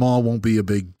 like the Maw won't be a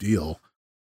big deal.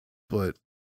 But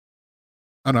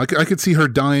I don't know. I could see her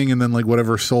dying, and then like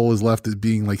whatever soul is left is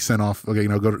being like sent off. Okay,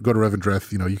 go to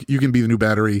Revendreth. You can be the new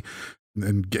battery,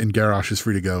 and Garrosh is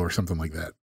free to go or something like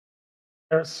that.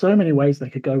 There are so many ways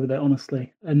they could go with it,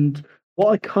 honestly. And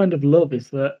what I kind of love is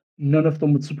that none of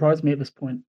them would surprise me at this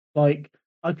point. Like.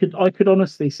 I could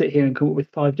honestly sit here and come up with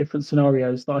 5 different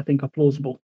scenarios that I think are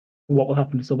plausible for what will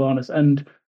happen to Sylvanas, and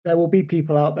there will be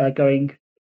people out there going,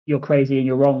 "You're crazy and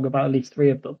you're wrong" about at least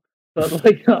 3 of them. But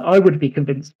like, I would be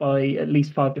convinced by at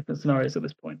least 5 different scenarios at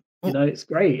this point. Well, it's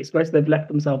great. It's great they've left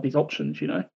themselves these options.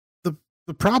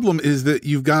 The problem is that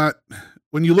you've got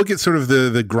when you look at sort of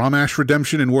the Grommash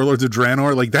redemption in Warlords of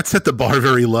Draenor, like that set the bar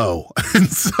very low, and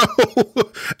so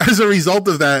as a result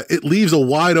of that, it leaves a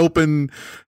wide open.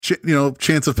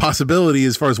 Chance of possibility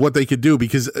as far as what they could do,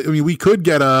 because we could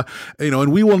get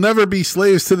and we will never be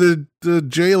slaves to the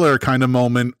jailer kind of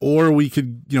moment, or we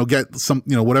could get some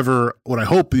what I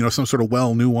hope some sort of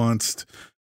well nuanced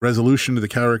resolution to the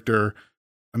character.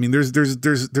 I mean,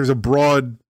 there's a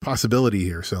broad possibility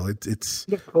here, so it's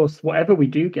of course whatever we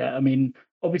do get. I mean,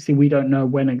 obviously we don't know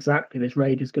when exactly this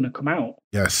raid is going to come out.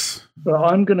 Yes, but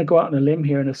I'm going to go out on a limb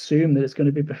here and assume that it's going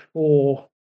to be before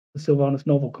the Sylvanas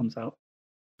novel comes out.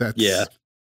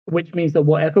 Which means that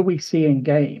whatever we see in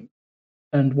game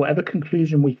and whatever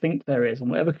conclusion we think there is and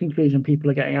whatever conclusion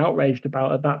people are getting outraged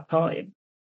about at that time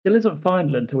still isn't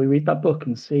final until we read that book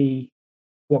and see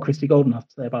what Christy Golden has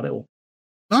to say about it all.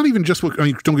 Not even just don't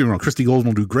get me wrong, Christy Golden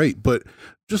will do great, but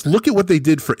just look at what they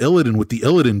did for Illidan with the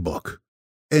Illidan book.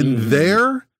 And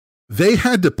they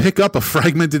had to pick up a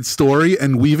fragmented story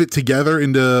and weave it together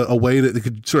into a way that they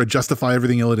could sort of justify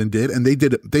everything Illidan did, and they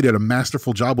did a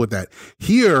masterful job with that.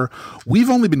 Here, we've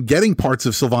only been getting parts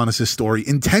of Sylvanas' story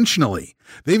intentionally.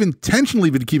 They've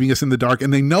intentionally been keeping us in the dark,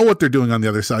 and they know what they're doing on the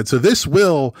other side. So this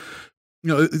will,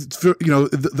 for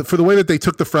the way that they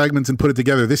took the fragments and put it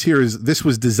together, this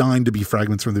was designed to be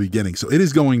fragments from the beginning. So it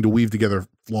is going to weave together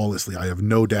flawlessly. I have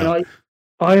no doubt.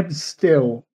 I am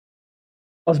still.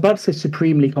 I was about to say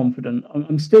supremely confident.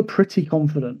 I'm still pretty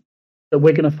confident that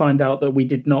we're going to find out that we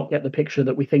did not get the picture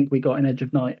that we think we got in Edge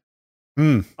of Night.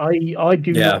 I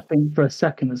do not think for a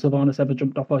second that Sylvanas ever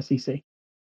jumped off ICC.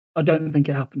 I don't think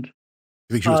it happened.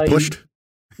 You think she was pushed?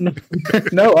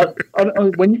 No.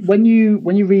 When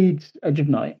you read Edge of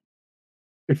Night,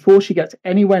 before she gets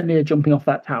anywhere near jumping off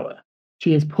that tower,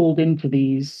 she is pulled into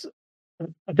these.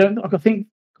 I can't remember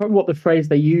what the phrase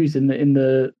they use in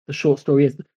the short story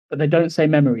is. But they don't say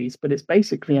memories, but it's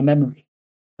basically a memory,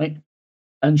 right?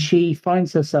 And she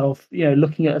finds herself,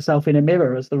 looking at herself in a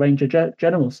mirror as the Ranger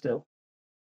General still.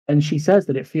 And she says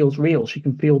that it feels real. She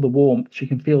can feel the warmth. She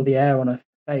can feel the air on her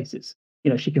face. It's,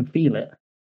 she can feel it.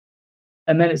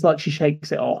 And then it's like she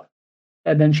shakes it off.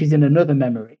 And then she's in another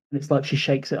memory. And it's like she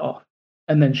shakes it off.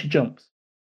 And then she jumps.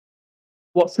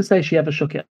 What's to say she ever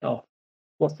shook it off?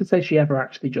 What's to say she ever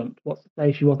actually jumped? What's to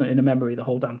say she wasn't in a memory the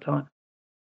whole damn time?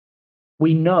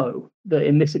 We know that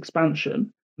in this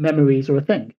expansion, memories are a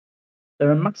thing. They're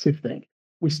a massive thing.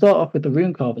 We start off with the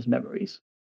Runecarver's memories,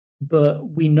 but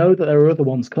we know that there are other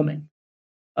ones coming.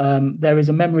 There is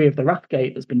a memory of the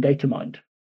Wrathgate that's been data mined.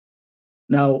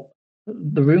 Now,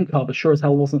 the Runecarver sure as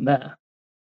hell wasn't there.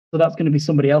 So that's going to be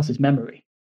somebody else's memory.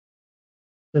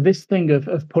 So this thing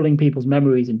of pulling people's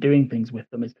memories and doing things with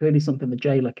them is clearly something the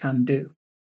jailer can do.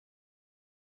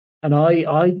 And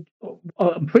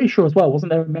I'm pretty sure as well,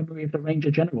 wasn't there a memory of the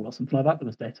Ranger General or something like that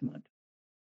was data mined?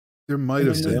 There might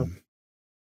have been.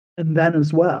 And then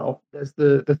as well, there's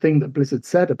the thing that Blizzard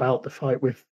said about the fight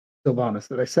with Sylvanas,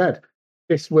 that they said,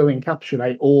 this will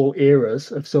encapsulate all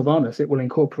eras of Sylvanas. It will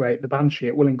incorporate the Banshee.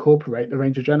 It will incorporate the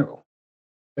Ranger General.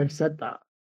 They've said that.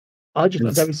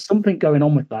 There is something going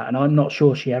on with that, and I'm not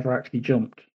sure she ever actually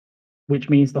jumped. Which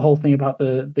means the whole thing about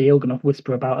the Il'gynoth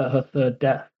whisper about her third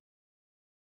death.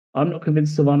 I'm not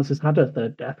convinced Sylvanas has had her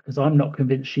third death because I'm not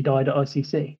convinced she died at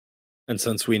ICC. And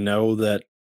since we know that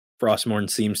Frostmourne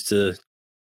seems to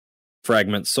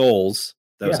fragment souls,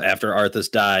 that was after Arthas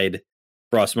died,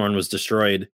 Frostmourne was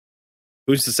destroyed.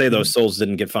 Who's to say those souls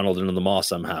didn't get funneled into the maw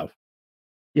somehow?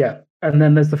 Yeah, and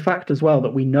then there's the fact as well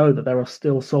that we know that there are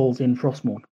still souls in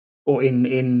Frostmourne or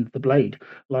in the Blade.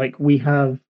 Like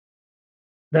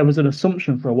there was an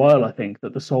assumption for a while, I think,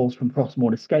 that the souls from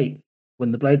Frostmourne escaped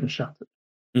when the Blade was shattered.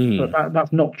 But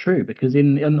that's not true, because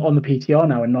on the PTR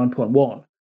now in 9.1,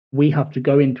 we have to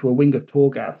go into a wing of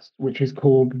Torghast, which is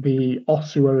called the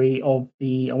Ossuary of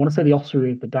the... I want to say the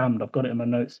Ossuary of the Damned. I've got it in my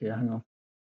notes here. Hang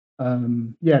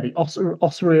on. The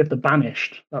Ossuary of the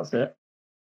Banished. That's it.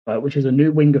 Which is a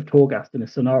new wing of Torghast in a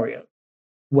scenario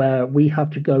where we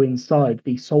have to go inside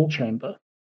the Soul Chamber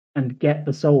and get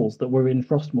the souls that were in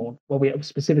Frostmourne. Well, we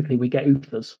get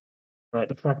Uther's, right?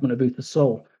 The fragment of Uther's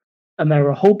soul. And there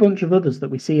are a whole bunch of others that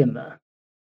we see in there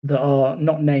that are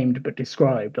not named but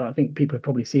described. I think people have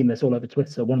probably seen this all over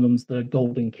Twitter. One of them's the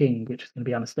Golden King, which is going to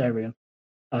be Anasterion.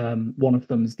 One of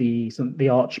them's the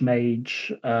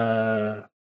Archmage, I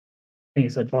think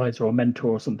it's advisor or mentor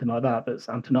or something like that. That's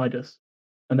Antonidas.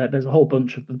 And there's a whole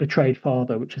bunch of the Betrayed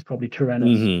Father, which is probably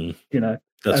Tyrannus.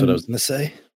 That's what I was going to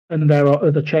say. And there are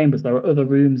other chambers. There are other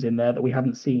rooms in there that we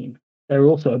haven't seen. There are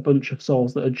also a bunch of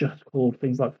souls that are just called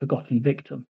things like Forgotten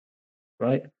Victim.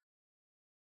 Right?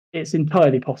 It's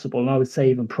entirely possible, and I would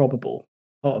say even probable,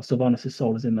 part of Sylvanas'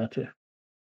 soul is in there too.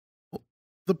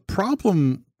 The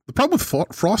problem with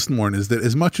Frostmourne is that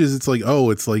as much as it's like,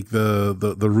 oh, it's like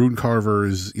the rune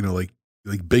carver's,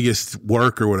 like biggest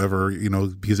work or whatever,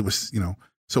 because it was,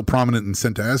 so prominent and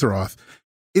sent to Azeroth,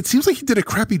 it seems like he did a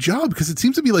crappy job, because it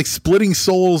seems to be like splitting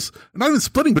souls, not even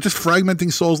splitting, but just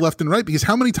fragmenting souls left and right. Because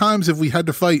how many times have we had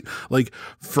to fight like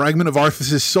fragment of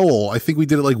Arthas' soul? I think we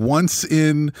did it like once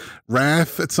in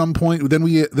Wrath at some point. Then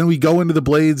we go into the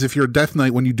Blades. If you're a Death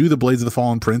Knight, when you do the Blades of the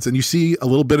Fallen Prince and you see a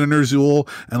little bit of Ner'zhul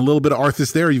and a little bit of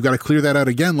Arthas there, you've got to clear that out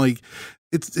again. Like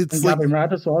it's like Gavin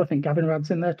Rad as well. I think Gavin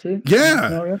Rad's in there too.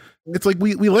 Yeah. It's like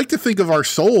we like to think of our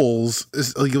souls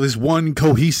as like this one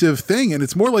cohesive thing, and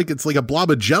it's more like it's like a blob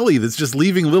of jelly that's just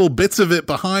leaving little bits of it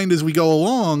behind as we go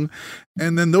along,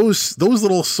 and then those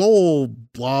little soul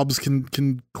blobs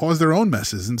can cause their own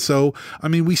messes. And so, I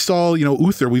mean, we saw,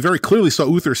 Uther. We very clearly saw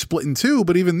Uther split in two,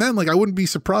 but even then, like, I wouldn't be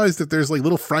surprised if there's like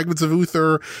little fragments of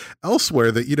Uther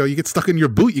elsewhere that you get stuck in your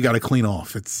boot. You got to clean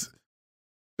off. It's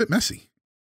a bit messy.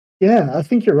 Yeah, I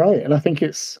think you're right, and I think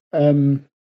it's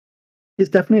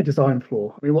definitely a design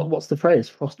flaw. I mean, what's the phrase?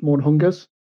 Frostmourne hungers.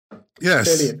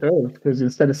 Yes, clearly it does, because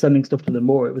instead of sending stuff to them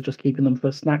more, it was just keeping them for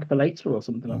a snack for later or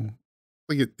something.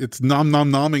 Like it's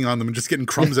nomming on them and just getting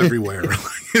crumbs everywhere.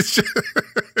 It's just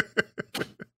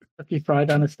you fried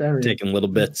Anasterion, taking little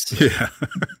bits. Yeah.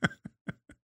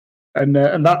 And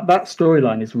that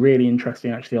storyline is really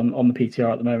interesting, actually, on the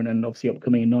PTR at the moment, and obviously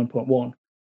upcoming in 9.1.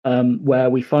 Where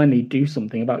we finally do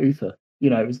something about Uther.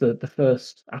 It was the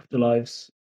first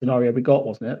Afterlives scenario we got,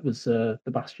 wasn't it? It was the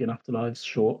Bastion Afterlives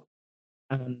short.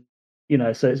 And,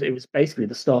 so it was basically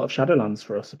the start of Shadowlands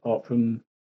for us, apart from,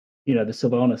 the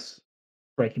Sylvanas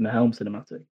breaking the helm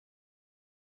cinematic.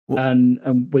 Well,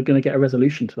 and we're going to get a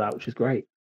resolution to that, which is great.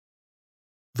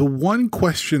 The one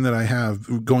question that I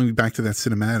have, going back to that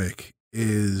cinematic,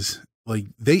 is like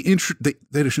they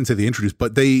shouldn't say they introduced,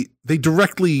 but they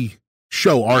directly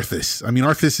show Arthas. I mean,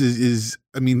 Arthas is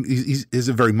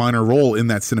a very minor role in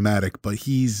that cinematic, but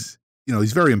he's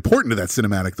very important to that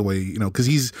cinematic, the way, because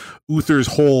he's Uther's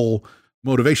whole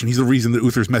motivation. He's the reason that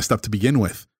Uther's messed up to begin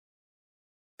with.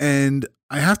 And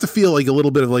I have to feel like a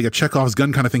little bit of like a Chekhov's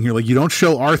gun kind of thing here. Like, you don't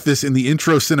show Arthas in the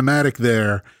intro cinematic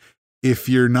there if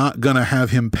you're not going to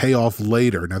have him pay off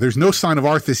later. Now, there's no sign of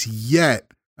Arthas yet.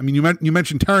 I mean, you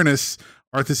mentioned Tyrannus.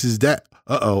 Arthas is dead.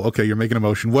 Okay, you're making a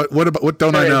motion. What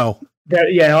don't I know?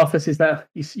 Yeah, Arthas is there.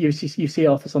 You see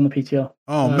Arthas on the PTR.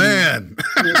 Oh man,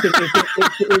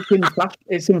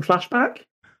 it's in flashback,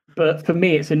 but for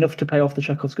me, it's enough to pay off the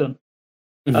Chekhov's gun.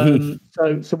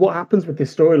 So what happens with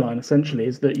this storyline essentially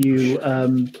is that you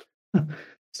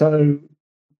so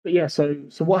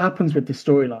what happens with this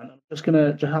storyline? I'm just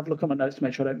gonna have a look at my notes to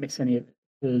make sure I don't miss any of it,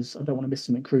 because I don't want to miss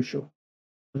something crucial.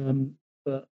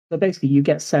 So basically, you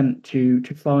get sent to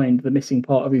find the missing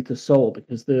part of Uther's soul,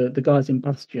 because the guys in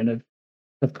Bastion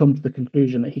have come to the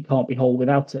conclusion that he can't be whole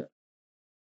without it.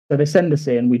 So they send us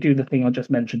in. We do the thing I just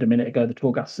mentioned a minute ago, the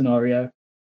Torghast scenario,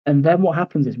 and then what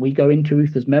happens is we go into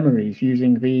Uther's memories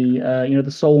using the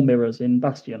the soul mirrors in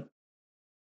Bastion.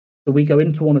 So we go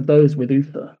into one of those with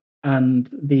Uther, And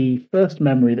the first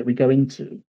memory that we go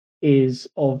into is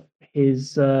of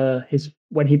his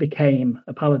when he became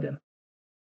a paladin.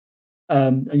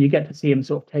 And you get to see him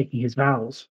sort of taking his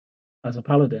vows as a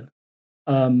paladin.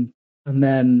 And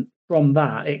then from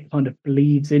that, it kind of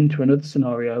bleeds into another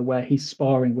scenario where he's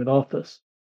sparring with Arthas.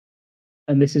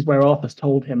 And this is where Arthas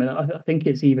told him, and I think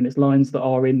it's lines that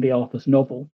are in the Arthas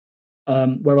novel,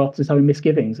 where Arthas is having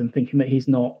misgivings and thinking that he's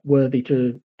not worthy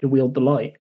to wield the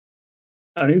light.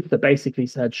 And Uther basically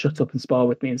said, "Shut up and spar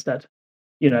with me instead."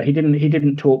 He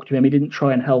didn't talk to him. He didn't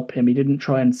try and help him. He didn't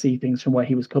try and see things from where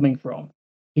he was coming from.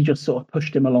 He just sort of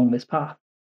pushed him along this path.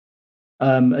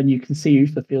 And you can see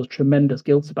Uther feels tremendous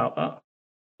guilt about that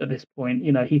at this point.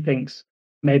 He thinks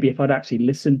maybe if I'd actually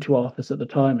listened to Arthas at the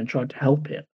time and tried to help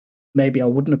him, maybe I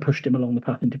wouldn't have pushed him along the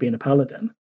path into being a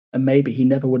paladin. And maybe he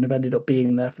never would have ended up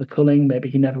being there for the culling. Maybe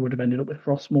he never would have ended up with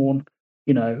Frostmourne.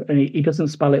 And he doesn't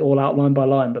spell it all out line by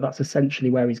line, but that's essentially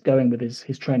where he's going with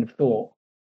his train of thought.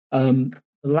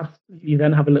 You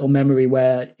then have a little memory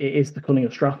where it is the culling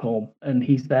of Strathholm, and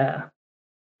he's there,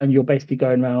 and you're basically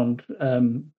going around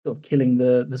sort of killing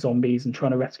the zombies and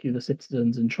trying to rescue the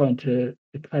citizens and trying to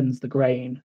cleanse the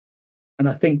grain. And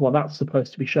I think what that's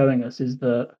supposed to be showing us is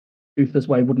that Uther's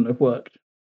way wouldn't have worked.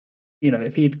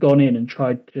 If he had gone in and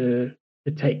tried to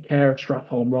take care of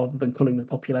Strathholm rather than culling the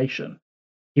population,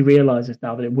 he realizes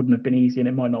now that it wouldn't have been easy and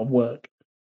it might not have worked.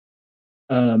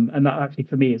 And that actually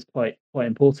for me is quite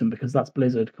important, because that's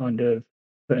Blizzard kind of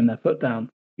putting their foot down.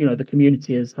 The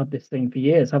community has had this thing for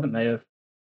years, haven't they, of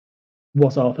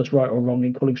was Arthas right or wrong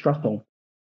in culling Strathholm?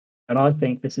 And I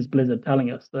think this is Blizzard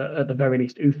telling us that at the very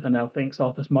least Uther now thinks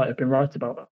Arthas might have been right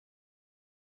about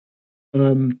that.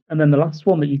 And then the last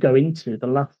one that you go into, the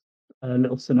last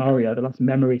little scenario, the last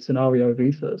memory scenario of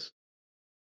Uther's,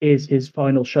 is his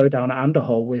final showdown at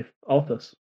Anderhol with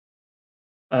Arthas.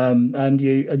 And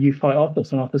you fight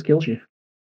Arthas, and Arthas kills you,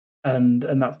 and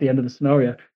that's the end of the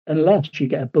scenario. Unless you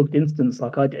get a bugged instance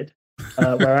like I did,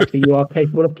 where actually you are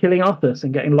capable of killing Arthas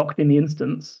and getting locked in the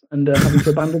instance and having to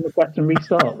abandon the quest and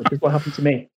restart, which is what happened to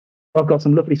me. I've got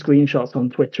some lovely screenshots on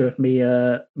Twitter of me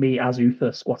as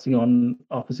Uther squatting on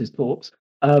Arthas's corpse.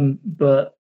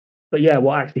 But yeah,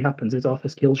 what actually happens is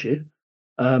Arthas kills you,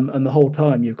 and the whole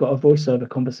time you've got a voiceover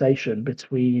conversation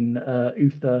between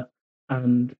Uther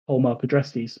and Hallmark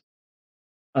Adresses,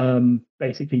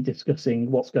 basically discussing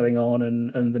what's going on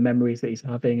and the memories that he's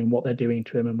having and what they're doing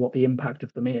to him and what the impact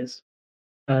of them is.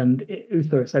 And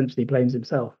Uther essentially blames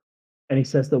himself, and he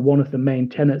says that one of the main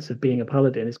tenets of being a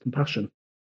paladin is compassion,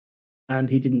 and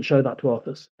he didn't show that to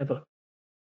Arthas ever.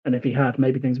 And if he had,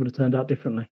 maybe things would have turned out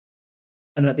differently.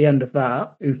 And at the end of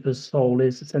that, Uther's soul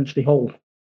is essentially whole,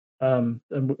 and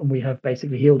we have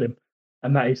basically healed him,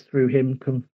 and that is through him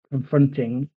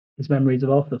confronting his memories of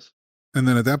Arthas. And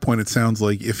then at that point, it sounds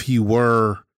like if he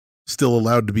were still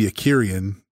allowed to be a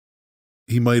Kyrian,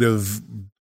 he might have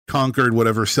conquered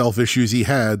whatever self issues he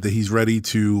had, that he's ready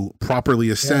to properly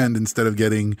ascend instead of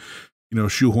getting,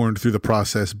 shoehorned through the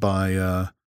process by.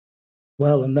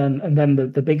 Well, and then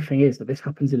the big thing is that this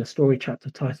happens in a story chapter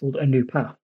titled "A New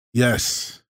Path."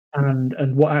 Yes.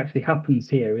 And what actually happens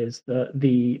here is that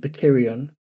the Kyrian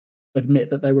admit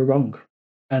that they were wrong,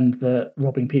 and that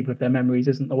robbing people of their memories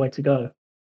isn't the way to go.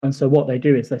 And so what they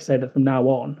do is they say that from now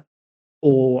on,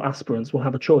 all aspirants will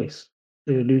have a choice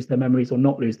to lose their memories or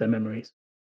not lose their memories.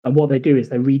 And what they do is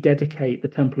they rededicate the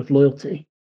Temple of Loyalty,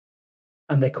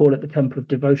 and they call it the Temple of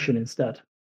Devotion instead.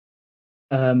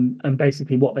 And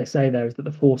basically what they say there is that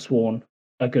the Forsworn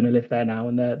are going to live there now,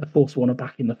 and the Forsworn are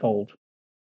back in the fold.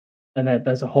 And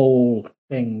there's a whole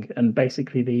thing, and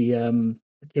basically the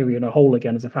Kyrian are whole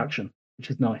again as a faction, which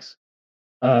is nice.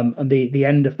 And the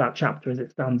end of that chapter, as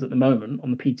it stands at the moment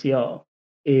on the PTR,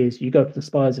 is you go to the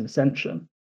Spires of Ascension,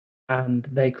 and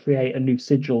they create a new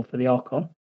sigil for the Archon,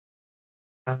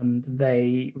 and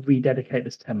they rededicate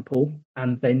this temple,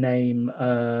 and they name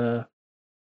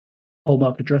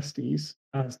Hallmark Adresses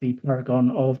as the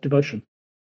paragon of devotion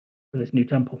for this new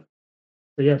temple.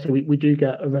 So yeah, so we do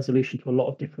get a resolution to a lot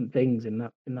of different things in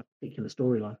that particular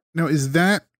storyline. Now, is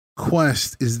that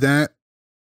quest? Is that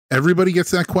everybody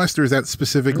gets that quest, or is that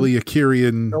specifically a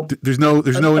Kyrian? Nope. There's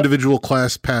no individual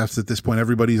class paths at this point.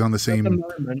 Everybody's on the same. At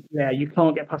the moment, yeah, you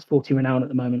can't get past 40 renown at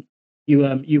the moment. You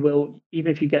will,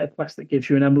 even if you get a quest that gives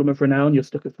you an emblem of renown, you're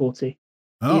stuck at 40.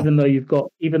 Oh. Even though you've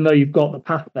got the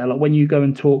path there. Like when you go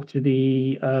and talk to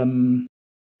the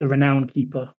renown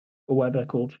keeper, or whatever they're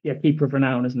called, keeper of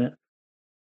renown, isn't it?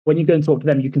 When you go and talk to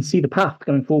them, you can see the path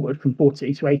going forward from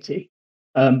 40 to 80,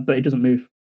 but it doesn't move,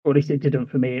 or at least it didn't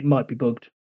for me. It might be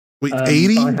bugged. Wait,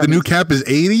 80? The new cap is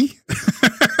 80?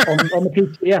 on the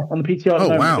PTR. On the PTR,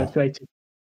 oh wow! It goes to 80.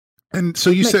 And so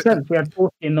you said sense. We had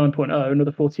 40 in 9.0,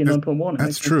 another 40 in 9.1.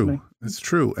 That's true. That's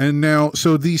true. And now,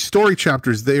 so these story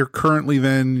chapters, they are currently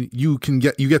then you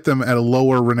get them at a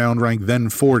lower renowned rank than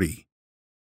 40.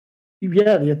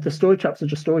 Yeah, the story chapters are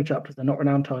just story chapters. They're not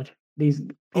renown tied. These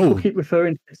people keep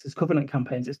referring to this as Covenant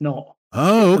campaigns. It's not.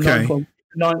 Oh, okay.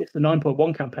 It's the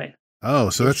 9.1 campaign. Oh,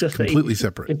 so that's just completely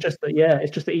separate. It's just that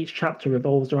it's just that each chapter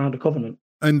revolves around a Covenant.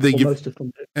 And they give most of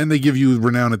them do. And they give you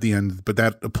renown at the end, but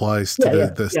that applies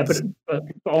to but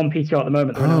on PTR at the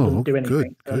moment, the renown doesn't do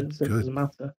anything. Good. It doesn't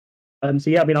matter. So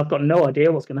yeah, I mean, I've got no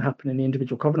idea what's going to happen in the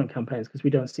individual Covenant campaigns because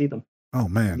we don't see them. Oh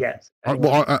man. Yes. Anyway.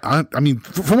 Well, I mean,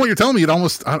 from what you're telling me, it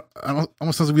almost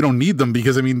sounds like we don't need them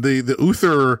because I mean, the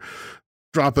Uther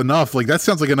drop enough. Like that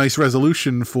sounds like a nice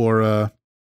resolution for.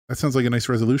 That sounds like a nice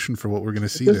resolution for what we're going to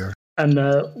see there. And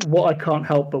what I can't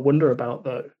help but wonder about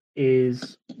though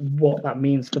is what that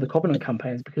means for the Covenant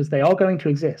campaigns because they are going to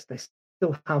exist. They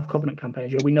still have Covenant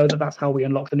campaigns. We know that that's how we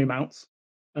unlock the new mounts.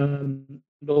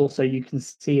 Also, you can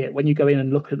see it when you go in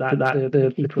and look at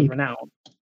the people with renown.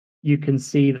 You can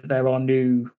see that there are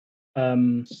new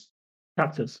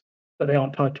chapters, but they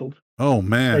aren't titled. Oh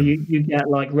man! So you get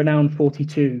like Renown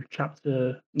 42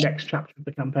 next chapter of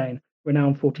the campaign,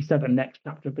 Renown 47 next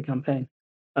chapter of the campaign.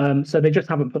 So they just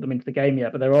haven't put them into the game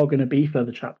yet, but there are going to be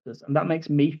further chapters, and that makes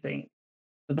me think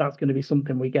that that's going to be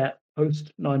something we get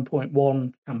post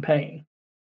 9.1 campaign.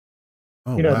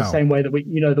 Oh, the same way that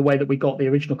the way that we got the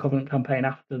original Covenant campaign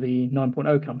after the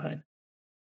 9.0 campaign.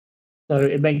 So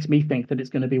it makes me think that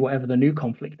it's going to be whatever the new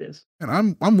conflict is.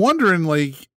 And I'm wondering,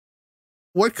 like,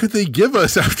 what could they give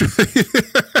us after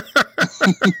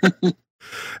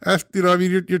after I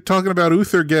mean, you're talking about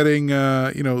Uther getting,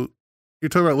 you're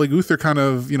talking about like Uther kind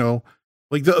of,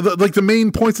 like the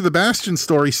main points of the Bastion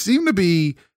story seem to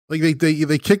be like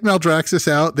they kicked Maldraxxus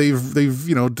out. They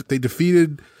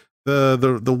defeated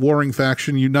the warring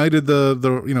faction, united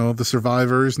the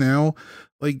survivors. Now,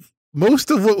 like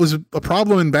most of what was a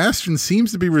problem in Bastion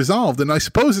seems to be resolved, and I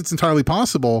suppose it's entirely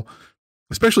possible,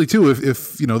 especially too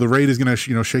if the raid is going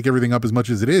to shake everything up as much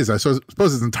as it is. I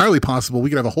suppose it's entirely possible we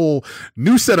could have a whole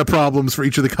new set of problems for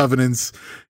each of the covenants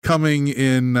coming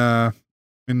in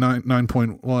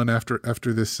 9.1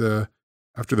 after this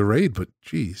after the raid. But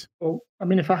geez, well, I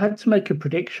mean, if I had to make a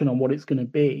prediction on what it's going to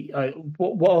be,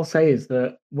 what I'll say is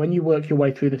that when you work your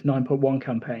way through this 9.1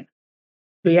 campaign,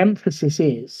 the emphasis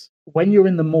is when you're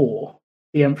in the Maw,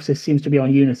 the emphasis seems to be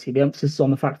on unity. The emphasis is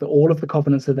on the fact that all of the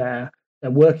covenants are there.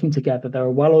 They're working together. They're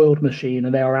a well-oiled machine,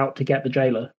 and they are out to get the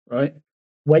jailer, right?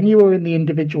 When you are in the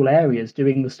individual areas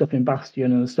doing the stuff in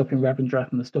Bastion and the stuff in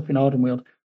Revendreth and the stuff in Ardenweald,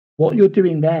 what you're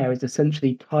doing there is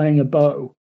essentially tying a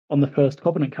bow on the first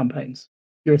Covenant campaigns.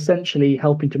 You're essentially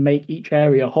helping to make each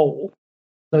area whole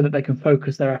so that they can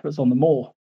focus their efforts on the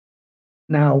Maw.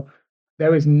 Now,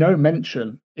 there is no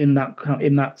mention in that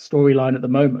storyline at the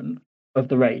moment of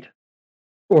the raid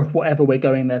or of whatever we're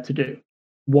going there to do.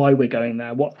 Why we're going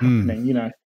there, what's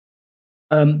happening,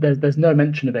 there's no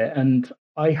mention of it, and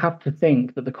I have to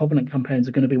think that the Covenant campaigns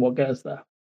are going to be what get us there.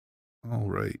 All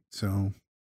right, so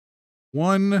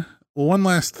one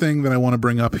last thing that I want to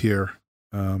bring up here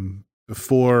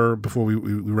before we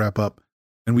wrap up,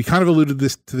 and we kind of alluded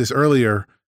to this earlier,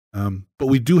 but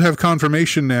we do have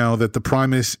confirmation now that the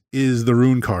Primus is the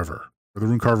Rune Carver, or the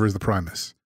Rune Carver is the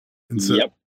Primus. And so,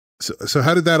 yep. So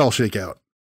how did that all shake out?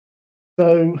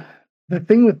 So the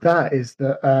thing with that is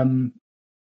that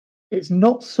it's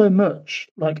not so much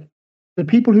like the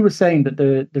people who were saying that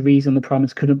the reason the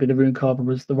Primus couldn't be the Rune Carver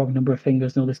was the wrong number of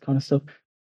fingers and all this kind of stuff.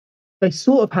 They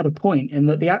sort of had a point in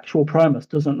that the actual Primus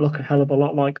doesn't look a hell of a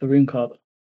lot like the Rune Carver.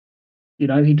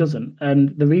 He doesn't.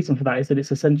 And the reason for that is that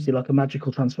it's essentially like a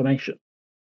magical transformation.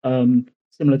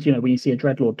 Similar to, when you see a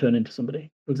Dreadlord turn into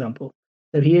somebody, for example.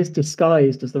 So he is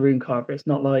disguised as the Rune Carver. It's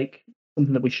not like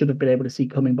something that we should have been able to see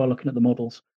coming by looking at the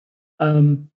models.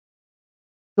 So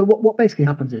what basically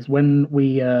happens is when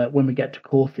we get to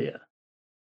Korthia,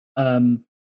 and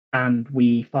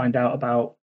we find out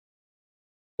about,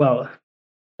 so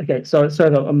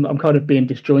I'm kind of being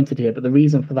disjointed here, but the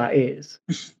reason for that is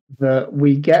that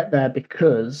we get there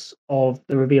because of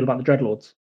the reveal about the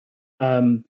Dreadlords,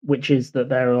 which is that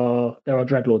there are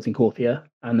Dreadlords in Korthia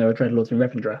and there are Dreadlords in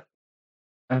Revendreth,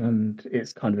 and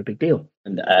it's kind of a big deal.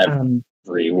 And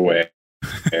everywhere.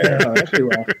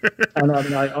 Everywhere. And I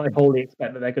mean, I wholly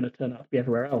expect that they're going to turn out to be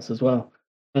everywhere else as well.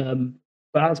 But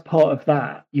as part of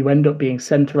that, you end up being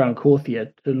sent around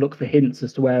Korthia to look for hints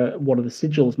as to where one of the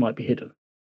sigils might be hidden,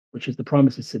 which is the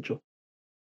Primus' sigil.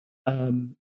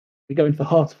 We go into the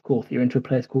heart of Korthia, into a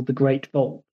place called the Great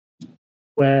Vault,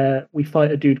 where we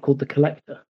fight a dude called the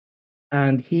Collector.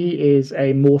 And he is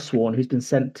a Moorsworn who's been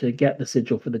sent to get the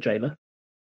sigil for the jailer.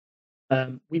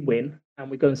 We win,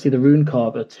 and we go and see the rune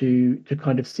carver to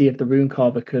kind of see if the rune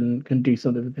carver can do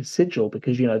something with the sigil,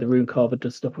 because the rune carver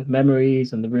does stuff with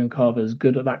memories, and the rune carver is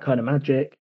good at that kind of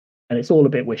magic, and it's all a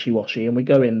bit wishy-washy. And we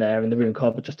go in there, and the rune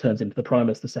carver just turns into the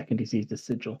Primus the second he sees the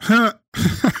sigil.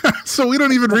 So we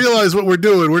don't even realize what we're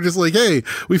doing. We're just like, hey,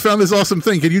 we found this awesome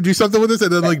thing. Can you do something with this?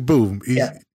 And then like, boom.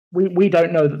 We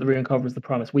don't know that the rune carver is the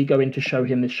Primus. We go in to show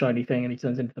him this shiny thing, and he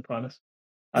turns into the Primus.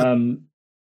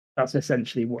 That's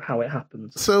essentially how it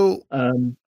happens. So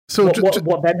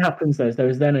what then happens is there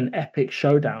is then an epic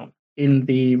showdown in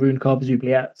the rune carver's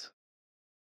oubliette,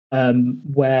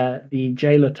 where the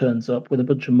jailer turns up with a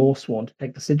bunch of Morsworn to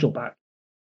take the sigil back,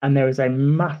 and there is a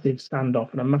massive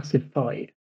standoff and a massive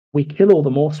fight. We kill all the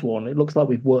Morsworn. It looks like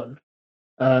we've won,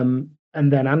 and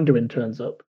then Anduin turns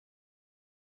up.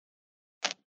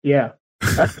 Yeah,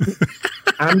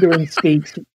 Anduin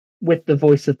speaks with the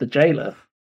voice of the jailer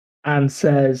and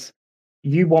says,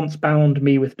 "You once bound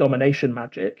me with domination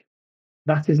magic.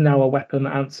 That is now a weapon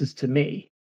that answers to me."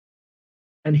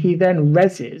 And he then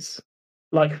reses,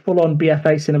 like full-on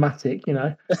BFA cinematic,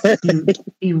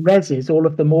 he reses all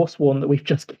of the Morsworn that we've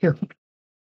just killed.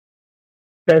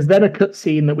 There's then a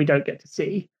cutscene that we don't get to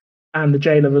see, and the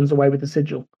jailer runs away with the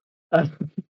sigil.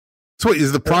 So wait,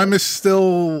 is the Primus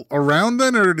still around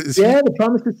then, or the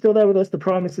Primus is still there with us. The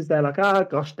Primus is there, like,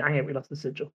 gosh, dang it, we lost the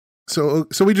sigil. So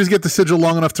we just get the sigil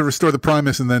long enough to restore the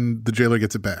Primus, and then the jailer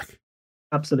gets it back.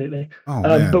 Absolutely. Oh,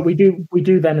 man. But we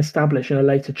do then establish in a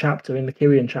later chapter, in the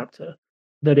Kyrian chapter,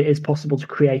 that it is possible to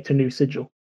create a new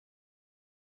sigil.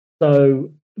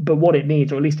 So, but what it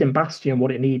needs, or at least in Bastion,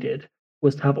 what it needed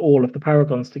was to have all of the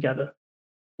Paragons together,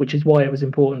 which is why it was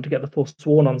important to get the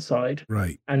Forsworn on side,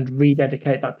 right, and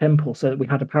rededicate that temple so that we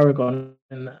had a Paragon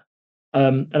in there.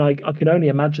 And I can only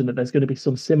imagine that there's going to be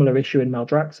some similar issue in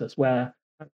Maldraxxus where,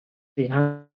 hang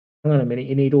on a minute,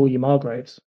 you need all your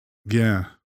Margraves. Yeah.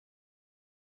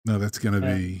 No, that's going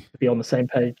to be on the same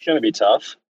page. It's going to be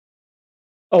tough.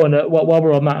 Oh, and while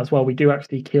we're on that as well, we do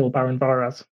actually kill Baron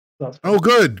Varaz. Oh,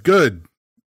 good.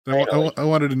 I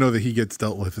wanted to know that he gets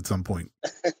dealt with at some point.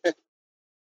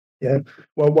 Yeah.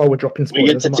 Well, while we're dropping spoilers,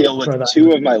 we get to deal with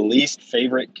two of my least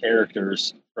favorite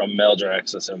characters from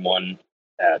Maldraxxus in one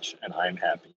patch, and I'm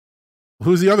happy.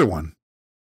 Who's the other one?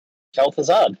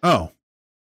 Kel'Thuzad. Oh.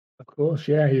 Of course,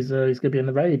 yeah. He's going to be in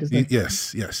the raid, isn't he?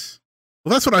 Yes.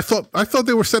 Well, that's what I thought. I thought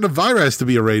they were set up Vyraz to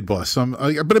be a raid boss.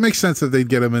 But it makes sense that they'd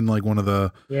get him in like one of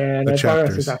the chapters.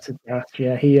 Vyraz is at death.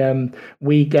 Yeah,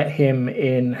 we get him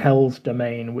in Hell's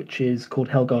domain, which is called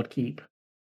Helgard Keep,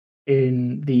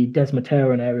 in the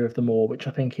Desmateran area of the Moor, which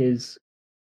I think is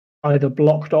either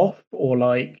blocked off or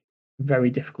like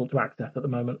very difficult to access at the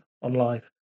moment on live.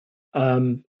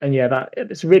 And yeah,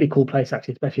 it's a really cool place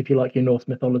actually, especially if you like your Norse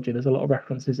mythology. There's a lot of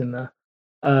references in there.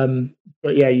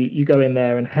 But yeah, you go in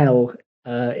there and Hell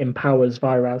empowers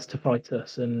Vyraz to fight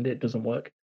us, and it doesn't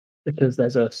work because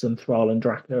there's us and Thrall and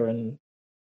Draka, and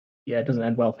yeah, it doesn't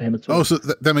end well for him at all. Oh, so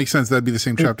that makes sense. That'd be the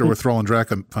same chapter where Thrall and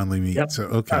Draka finally meet. Yep. So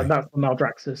okay, that's the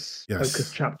Maldraxxus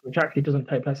focus chapter, which actually doesn't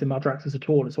take place in Maldraxxus at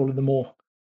all. It's all in the Moor.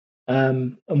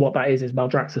 And what that is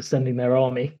Maldraxxus sending their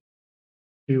army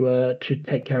to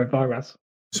take care of Vyraz.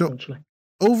 So essentially.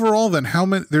 Overall, then, how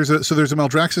many? There's a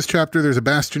Maldraxxus chapter. There's a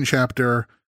Bastion chapter.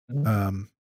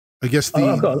 I guess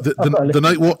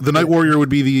the Night Warrior would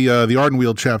be the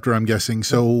Ardenweald chapter, I'm guessing.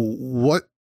 So what?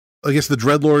 I guess the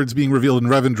Dreadlords being revealed in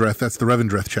Revendreth. That's the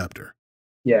Revendreth chapter.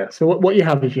 Yeah. So what you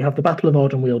have is you have the Battle of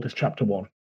Ardenweald as chapter 1,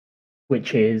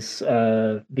 which is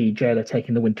the jailer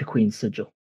taking the Winter Queen's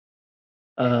sigil.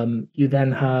 You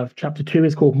then have chapter 2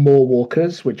 is called Moor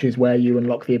Walkers, which is where you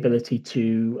unlock the ability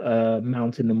to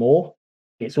mount in the moor.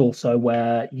 It's also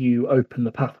where you open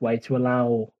the pathway to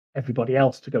allow everybody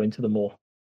else to go into the moor.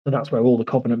 So that's where all the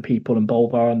Covenant people and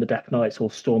Bolvar and the Death Knights all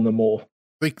storm the moor.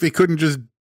 They couldn't just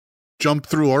jump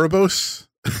through Oribos?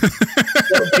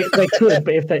 They could,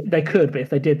 but if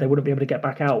they did, they wouldn't be able to get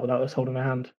back out without us holding a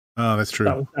hand. Oh, that's true.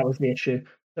 That was the issue.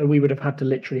 So we would have had to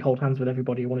literally hold hands with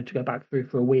everybody who wanted to go back through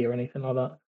for a wee or anything like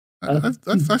that.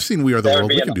 I've seen We Are the World.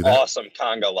 We can do that. That would be an awesome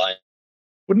conga line.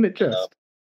 Wouldn't it just?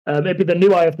 Maybe the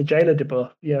new Eye of the Jailer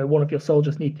debuff. One of your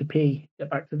soldiers need to pee. Get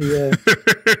back to the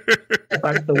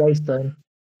waystone.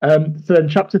 So then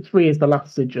chapter 3 is the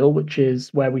last sigil, which is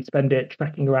where we spend it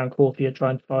trekking around Korthia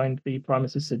trying to find the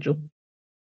Primus' sigil.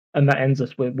 And that ends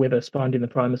us with us finding the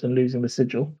Primus and losing the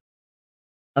sigil.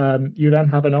 You then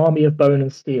have an army of bone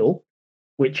and steel,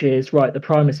 which is, right, the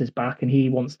Primus is back and he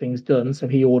wants things done, so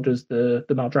he orders the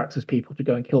Maldraxxus people to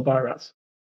go and kill Vyraz,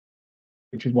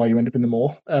 which is why you end up in the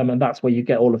moor. And that's where you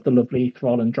get all of the lovely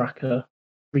Thrall and Draka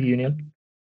reunion.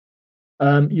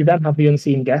 You then have the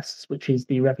Unseen Guests, which is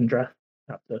the Revendreth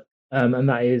chapter. and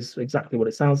that is exactly what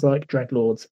it sounds like.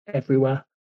 Dreadlords everywhere.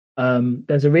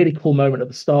 There's a really cool moment at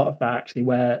the start of that actually,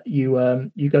 where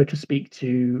you go to speak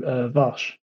to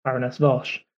Vosh, Baroness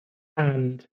Vosh,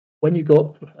 and when you go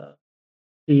up to her,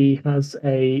 she has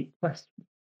a quest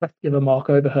giver mark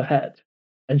over her head,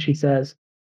 and she says,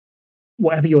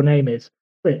 "Whatever your name is,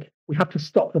 quick, we have to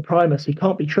stop the Primus. He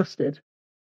can't be trusted."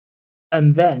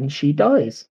 And then she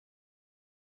dies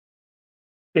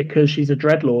because she's a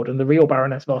dreadlord, and the real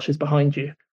Baroness Vosh is behind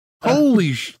you.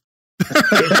 Holy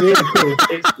It's really cool.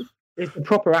 It's a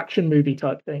proper action movie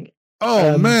type thing.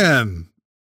 Oh, man.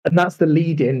 And that's the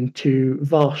lead-in to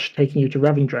Vosh taking you to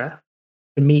Revendreth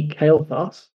to meet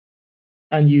Kael'thas,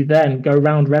 and you then go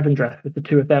round Revendreth with the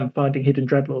two of them finding hidden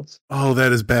dreadlords. Oh,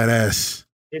 that is badass.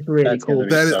 It's really cool.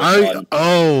 That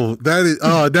is,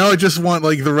 now I just want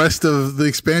like the rest of the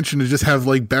expansion to just have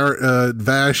like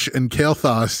Vash and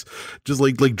Kael'thas just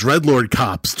like dreadlord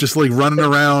cops just like running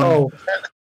around.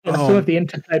 Some of the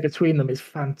interplay between them is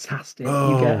fantastic.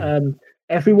 You get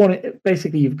everyone.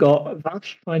 Basically, you've got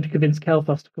Vash trying to convince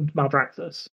Kael'thas to come to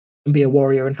Maldraxxus and be a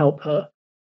warrior and help her.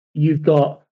 You've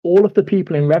got all of the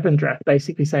people in Revendreth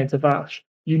basically saying to Vash,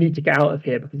 "You need to get out of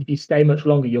here because if you stay much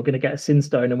longer, you're going to get a sin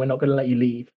stone, and we're not going to let you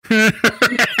leave." It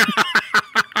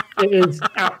is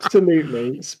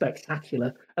absolutely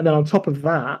spectacular. And then on top of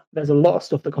that, there's a lot of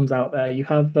stuff that comes out there. You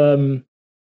have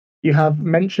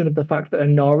mention of the fact that a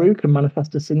Naru can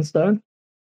manifest a sin stone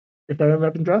if they're in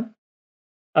Revendreth.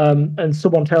 And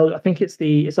someone tells, I think it's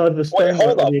either the stone Wait,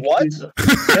 hold or up, the what? accuser.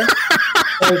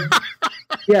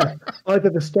 Yeah, either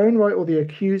the stone right or the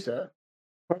accuser.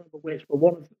 I can't remember which, but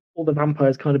one of all the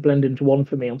vampires kind of blend into one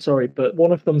for me. I'm sorry, but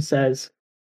one of them says,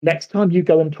 next time you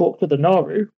go and talk to the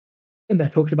Naru, and they're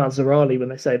talking about Zerali when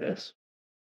they say this,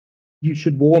 you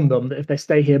should warn them that if they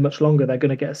stay here much longer, they're going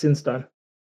to get a sin stone.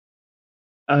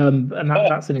 And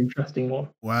that's an interesting one.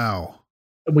 Wow.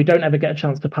 We don't ever get a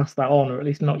chance to pass that on, or at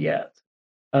least not yet.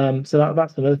 So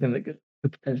that's another thing that could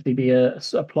potentially be a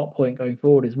plot point going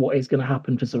forward, is what is going to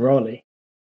happen to Zerali.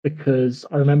 Because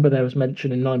I remember there was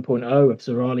mention in 9.0 of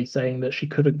Zerali saying that she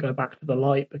couldn't go back to the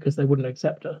light because they wouldn't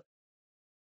accept her.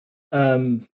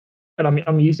 And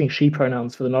I'm using she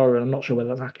pronouns for the Nora, and I'm not sure whether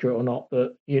that's accurate or not,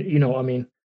 but you know what I mean.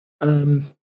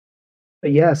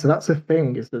 But yeah, so that's the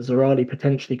thing, is that Zerali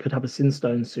potentially could have a sin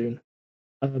stone soon.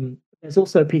 There's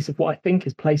also a piece of what I think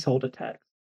is placeholder text,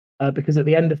 because at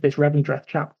the end of this Revendreth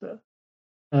chapter,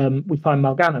 we find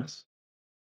Mal'Ganis,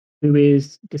 who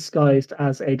is disguised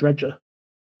as a dredger.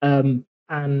 And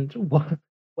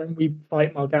when we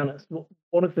fight Mal'Ganis,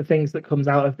 one of the things that comes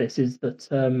out of this is that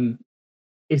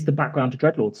is the background to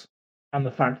Dreadlords and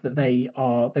the fact that they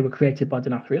were created by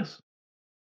Denathrius,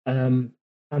 and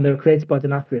they were created by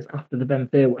Denathrius after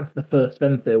the first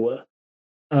Venthyr were.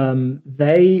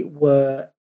 They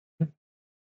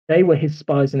were his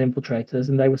spies and infiltrators,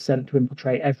 and they were sent to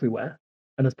infiltrate everywhere.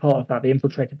 And as part of that, they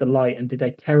infiltrated the light and did a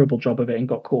terrible job of it and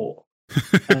got caught.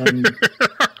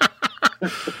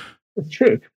 It's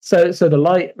true. So the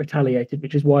light retaliated,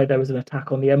 which is why there was an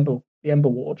attack on the Ember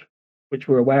Ward, which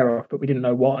we're aware of, but we didn't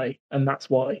know why, and that's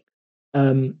why.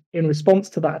 In response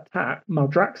to that attack,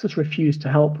 Maldraxxus refused to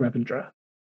help Revendreth,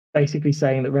 basically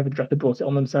saying that Revendreth had brought it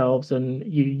on themselves, and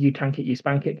you tank it, you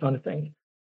spank it, kind of thing.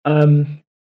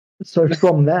 So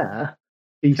from there,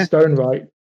 the Stone Right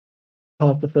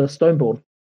carved the first Stoneborn,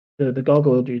 the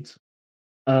gargoyle dudes,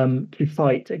 to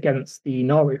fight against the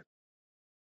Naru.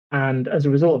 And as a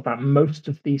result of that, most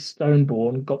of these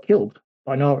Stoneborn got killed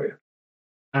by Naru.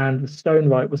 And the Stone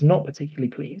Right was not particularly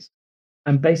pleased,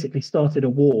 and basically started a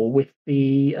war with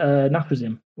the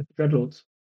Nathrazim, with the Dreadlords.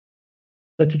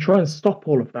 So to try and stop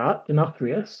all of that,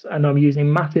 Denathrius, and I'm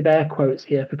using massive air quotes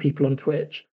here for people on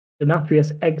Twitch,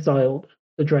 Denathrius exiled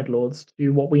the Dreadlords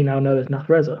to what we now know as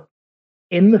Nathreza.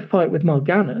 In the fight with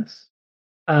Mal'Ganis,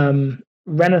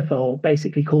 Renathal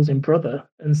basically calls him brother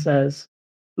and says,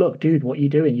 "Look, dude, what are you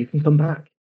doing? You can come back.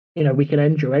 You know, we can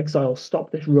end your exile,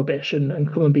 stop this rubbish,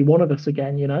 and come and be one of us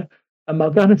again, you know?" And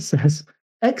Mal'Ganis says,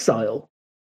 "Exile?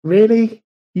 Really?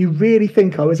 You really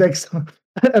think I was exiled?"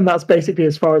 And that's basically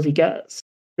as far as he gets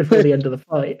before the end of the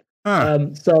fight.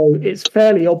 So it's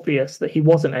fairly obvious that he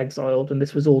wasn't exiled, and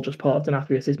this was all just part of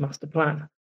Denathrius' master plan.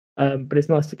 But it's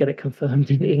nice to get it confirmed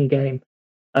in game.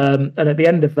 And at the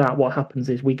end of that, what happens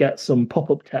is we get some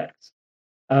pop-up text,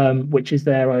 which is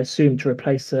there, I assume, to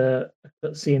replace a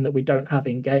scene that we don't have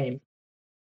in game.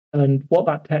 And what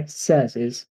that text says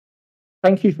is,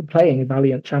 "Thank you for playing,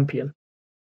 valiant champion.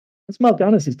 As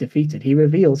Mal'Ganis is defeated, he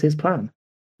reveals his plan.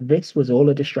 This was all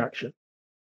a distraction.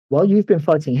 While you've been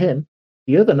fighting him,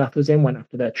 the other Nathrazim went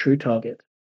after their true target,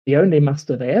 the only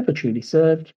master they ever truly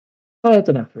served, Tauren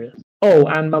Denathrius. Oh,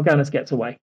 and Mal'Ganis gets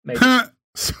away. maybe.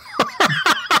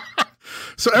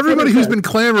 So everybody who's been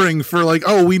clamoring for like,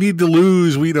 oh, we need to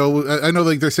lose, I know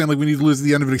like they're saying like we need to lose at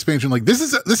the end of an expansion. Like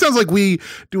this sounds like we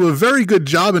do a very good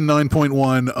job in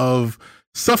 9.1 of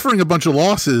suffering a bunch of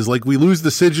losses. Like we lose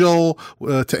the sigil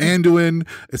to Anduin.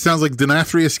 It sounds like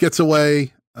Denathrius gets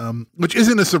away. Which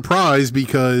isn't a surprise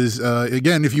because,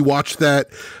 again, if you watch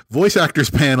that voice actors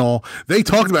panel, they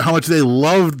talked about how much they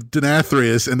loved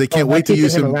Denathrius and they can't wait to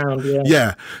use him around.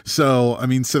 Yeah. So, I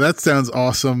mean, so that sounds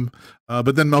awesome.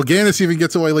 But then Mal'Ganis even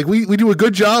gets away. Like we do a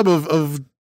good job of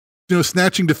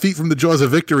snatching defeat from the jaws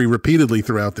of victory repeatedly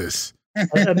throughout this.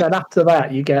 And then after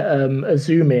that, you get a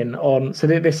zoom in on. So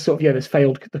this sort of this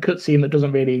failed the cutscene that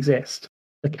doesn't really exist.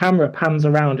 The camera pans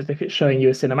around as if it's showing you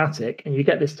a cinematic, and you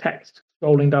get this text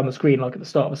scrolling down the screen like at the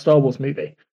start of a Star Wars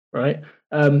movie, right?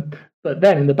 But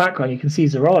then in the background, you can see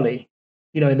Zerali,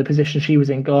 in the position she was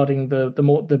in, guarding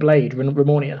the blade,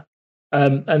 Ramonia,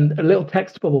 and a little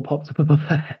text bubble pops up above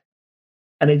there,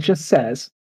 and it just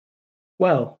says,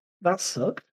 "Well, that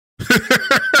sucked."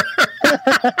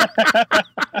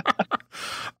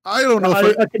 I don't know.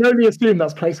 I can only assume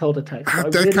that's placeholder text.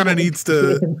 That kind of needs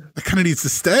to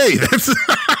stay. That's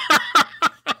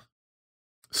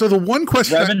so the one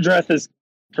question. Revendreth is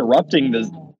corrupting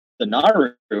the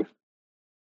Naru.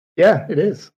 Yeah, it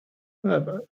is.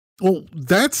 Well,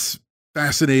 that's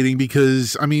fascinating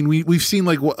because I mean we've seen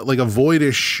like a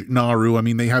voidish Naru. I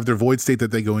mean they have their void state that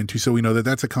they go into, so we know that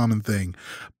that's a common thing.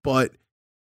 But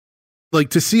like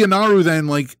to see a Naru then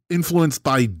like influenced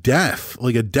by death,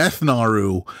 like a death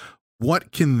Naru,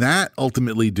 what can that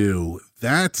ultimately do?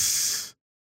 That's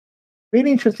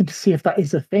really interesting to see if that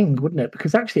is a thing, wouldn't it?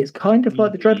 Because actually it's kind of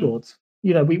like the Dreadlords.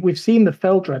 We've seen the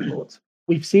Fell Dreadlords.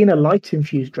 We've seen a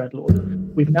light-infused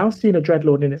Dreadlord. We've now seen a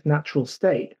Dreadlord in its natural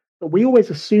state. But we always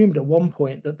assumed at one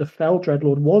point that the Fell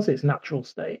Dreadlord was its natural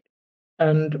state.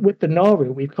 And with the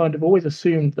Naru, we've kind of always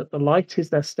assumed that the light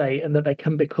is their state and that they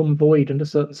can become void under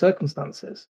certain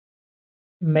circumstances.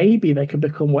 Maybe they can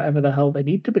become whatever the hell they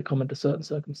need to become under certain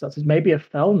circumstances. Maybe a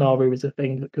Fell Naru is a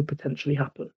thing that could potentially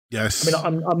happen. Yes. I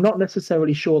mean, I'm not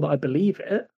necessarily sure that I believe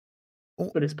it,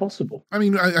 but it's possible. I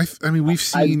mean, I mean, we've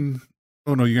seen.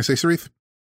 Oh no, you're gonna say Sirithe?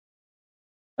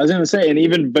 I was gonna say, and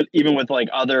even with like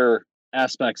other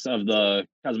aspects of the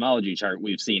cosmology chart,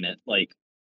 we've seen it, like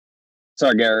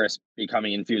Sargeras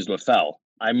becoming infused with Fel.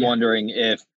 I'm wondering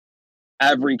if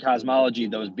every cosmology,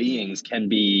 those beings can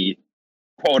be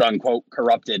quote unquote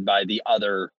corrupted by the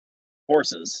other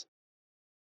forces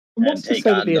and take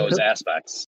on those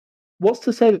aspects. What's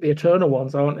to say that the Eternal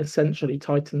Ones aren't essentially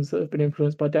Titans that have been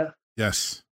influenced by death?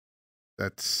 Yes,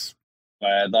 that's.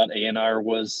 I thought ANR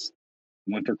was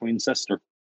Winter Queen's sister.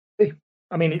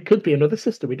 I mean, it could be another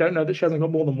sister. We don't know that she hasn't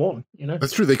got more than one.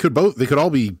 That's true. They could all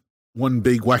be one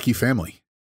big wacky family.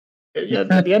 Yeah,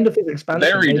 at the end of the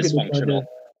expansion, very dysfunctional.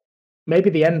 Maybe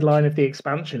the end line of the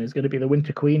expansion is going to be the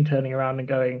Winter Queen turning around and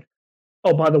going,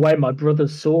 "Oh, by the way, my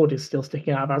brother's sword is still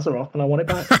sticking out of Azeroth, and I want it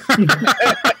back."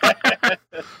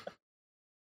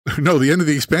 No, the end of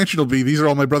the expansion will be, "These are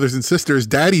all my brothers and sisters.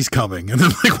 Daddy's coming," and they're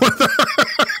like, "What the?"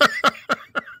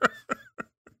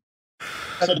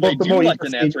 So they do let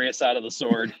Denathrius out of the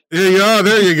sword. Yeah,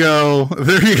 there you go.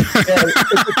 There you go. Yeah,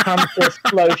 it's a campus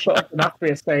slow shot of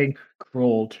Denathrius saying,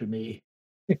 "Crawl to me."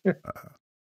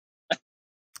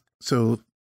 So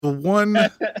the one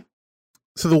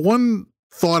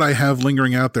thought I have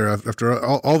lingering out there after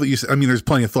all that you said, I mean, there's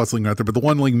plenty of thoughts lingering out there, but the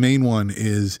one like main one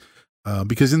is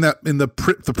because in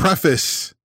the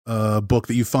preface book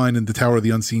that you find in the Tower of the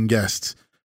Unseen Guests,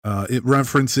 it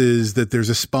references that there's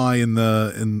a spy in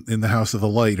the House of the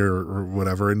Light or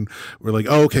whatever, and we're like,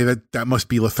 oh, okay, that must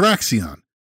be Lithraxion.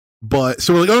 But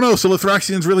so we're like, oh no, so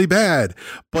Lithraxion's really bad.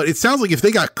 But it sounds like if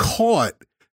they got caught,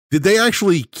 did they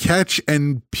actually catch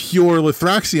and cure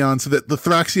Lithraxion so that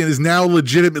Lithraxion is now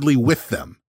legitimately with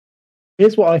them?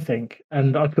 Here's what I think,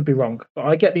 and I could be wrong, but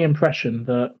I get the impression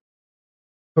that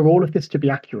for all of this to be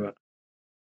accurate,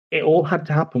 it all had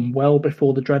to happen well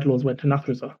before the Dreadlords went to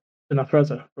Nathreza,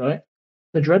 right?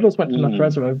 The Dreadlords went to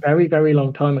Nathreza a very, very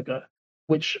long time ago,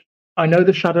 which I know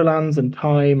the Shadowlands and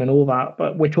time and all that,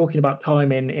 but we're talking about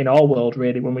time in our world,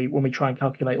 really, when we try and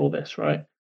calculate all this, right?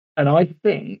 And I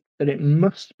think that it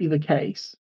must be the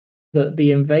case that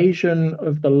the invasion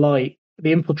of the light,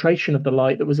 the infiltration of the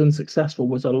light that was unsuccessful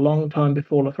was a long time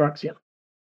before Lithraxion.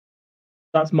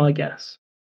 That's my guess.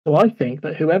 So I think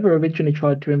that whoever originally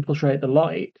tried to infiltrate the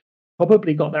light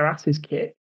probably got their asses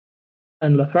kicked,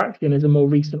 and Lithraxion is a more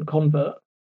recent convert.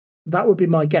 That would be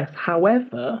my guess.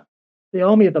 However, the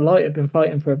Army of the Light have been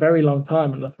fighting for a very long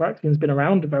time, and Lithraxion's been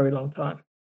around a very long time.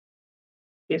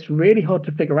 It's really hard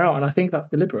to figure out, and I think that's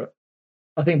deliberate.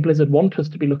 I think Blizzard want us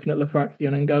to be looking at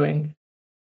Lefraxian and going,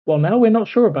 well, now we're not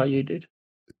sure about you, dude.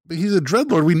 But he's a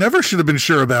Dreadlord. We never should have been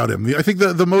sure about him. I think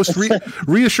the most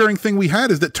reassuring thing we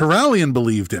had is that Turalyon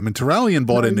believed him, and Turalyon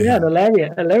bought into him.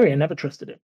 Yeah, Illyria never trusted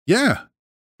him. Yeah.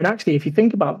 And actually, if you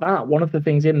think about that, one of the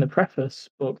things in the preface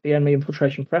book, the Enemy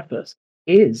Infiltration preface,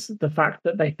 is the fact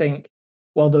that they think,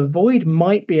 well, the Void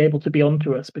might be able to be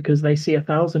onto us because they see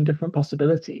 1,000 different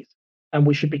possibilities, and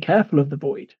we should be careful of the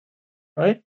Void,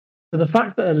 right? So the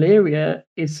fact that Illyria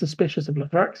is suspicious of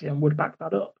Lefraxian would back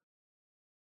that up.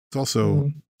 It's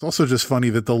also just funny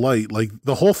that the light, like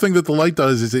the whole thing that the light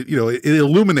does is it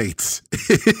illuminates.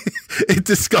 It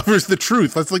discovers the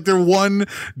truth. That's like their one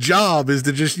job, is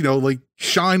to just, like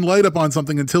shine light upon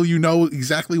something until you know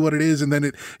exactly what it is. And then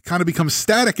it kind of becomes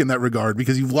static in that regard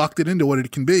because you've locked it into what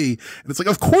it can be. And it's like,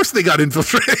 of course they got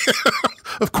infiltrated.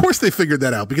 Of course they figured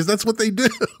that out because that's what they do.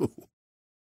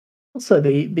 Also,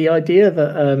 the idea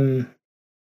that,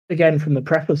 again, from the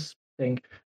preface thing,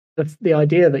 the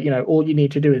idea that, all you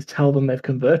need to do is tell them they've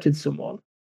converted someone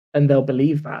and they'll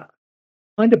believe that.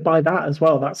 Kind of buy that as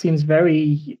well. That seems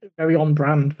very, very on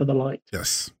brand for the light.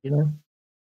 Yes.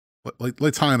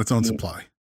 Light's high on its own supply.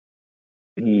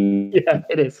 Yeah,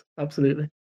 it is. Absolutely.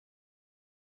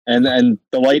 And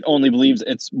the light only believes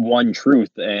it's one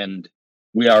truth, and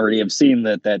we already have seen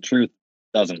that truth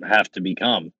doesn't have to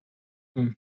become.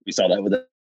 We saw that with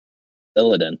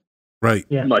Illidan. Right.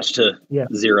 Yeah. Much to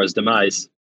Zera's demise.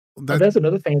 There's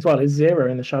another thing as well. Is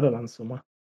Zera in the Shadowlands somewhere?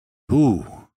 Ooh.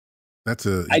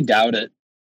 I doubt it.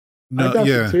 No, I doubt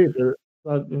it too,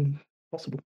 but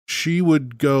possible. She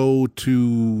would go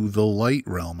to the Light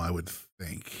Realm, I would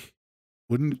think.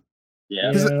 Wouldn't? Yeah.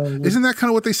 Isn't that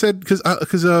kind of what they said? Because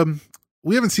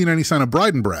we haven't seen any sign of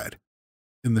Bridenbrad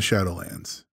in the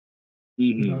Shadowlands.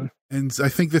 Mm-hmm. And I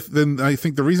think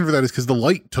the reason for that is because the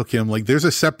light took him. Like, there's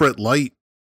a separate light,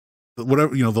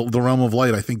 whatever, the realm of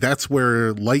light. I think that's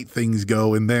where light things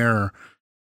go in their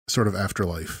sort of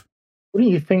afterlife. Wouldn't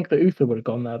you think that Uther would have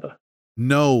gone there, though?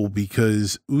 No,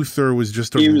 because Uther was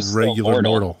just a regular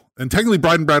mortal. And technically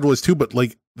Bridenbrad was too, but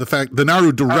like the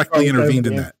Naru directly intervened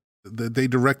in that. They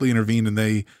directly intervened and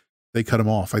they cut him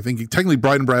off. I think technically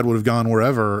Bridenbrad would have gone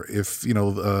wherever if,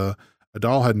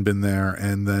 Adal hadn't been there,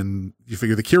 and then you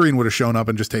figure the Kyrian would have shown up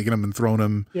and just taken him and thrown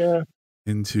him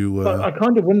into I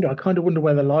kind of wonder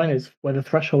where the line is, where the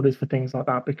threshold is for things like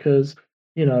that, because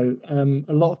a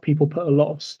lot of people put a lot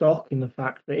of stock in the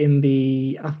fact that in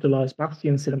the Afterlife's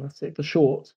Bastion cinematic, the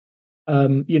short,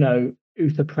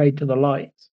 Uther prayed to the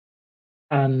light,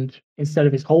 and instead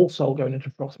of his whole soul going into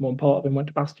Frostmourne, part of him went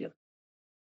to Bastion.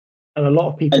 And a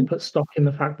lot of people put stock in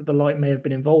the fact that the light may have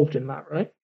been involved in that, right?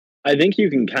 I think you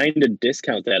can kind of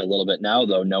discount that a little bit now,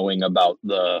 though, knowing about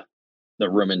the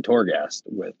room in Torghast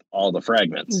with all the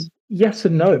fragments. Yes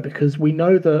and no, because we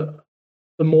know that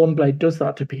the Mournblade does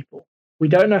that to people. We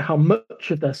don't know how much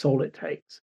of their soul it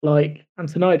takes. Like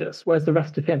Antonidas, where's the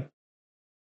rest of him?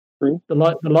 True. The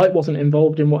light wasn't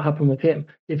involved in what happened with him.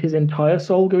 Did his entire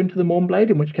soul go into the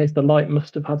Mournblade, in which case the light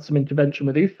must have had some intervention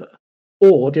with Uther?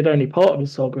 Or did only part of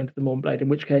his soul go into the Mournblade, in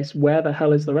which case, where the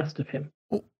hell is the rest of him?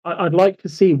 I'd like to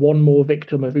see one more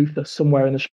victim of Uther somewhere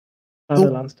in the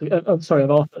Shadowlands. Of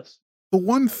Arthas. The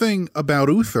one thing about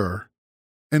Uther,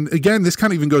 and again, this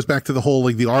kind of even goes back to the whole,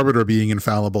 like, the Arbiter being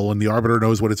infallible, and the Arbiter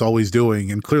knows what it's always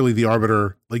doing, and clearly the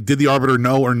Arbiter, like, did the Arbiter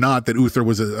know or not that Uther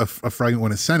was a fragment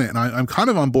when it sent it? And I'm kind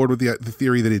of on board with the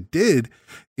theory that it did,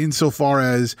 insofar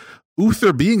as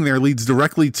Uther being there leads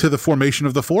directly to the formation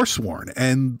of the Forsworn,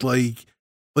 and like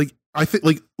I think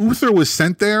like Uther was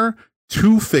sent there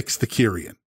to fix the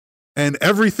Kyrian. And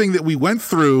everything that we went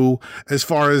through as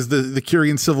far as the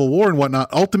Kyrian civil war and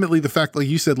whatnot, ultimately the fact, like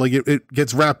you said, like it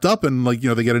gets wrapped up and like,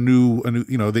 they get a new,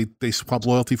 they swap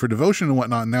loyalty for devotion and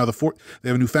whatnot. And now they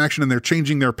have a new faction and they're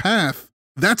changing their path.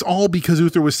 That's all because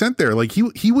Uther was sent there. Like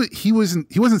he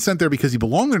wasn't sent there because he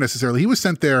belonged there necessarily. He was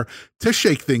sent there to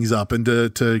shake things up and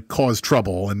to cause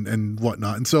trouble and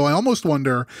whatnot. And so I almost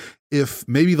wonder if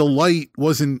maybe the light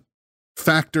wasn't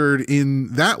factored in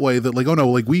that way, that like, oh no,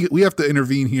 like we have to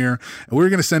intervene here and we're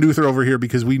going to send Uther over here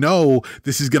because we know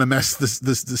this is going to mess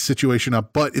this situation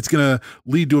up, but it's going to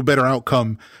lead to a better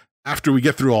outcome after we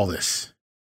get through all this.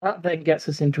 That then gets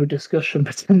us into a discussion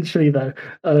potentially though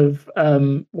of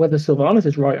whether Sylvanas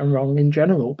is right and wrong in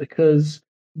general, because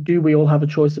do we all have a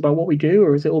choice about what we do,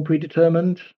 or is it all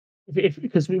predetermined?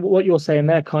 Because what you're saying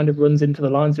there kind of runs into the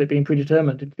lines of it being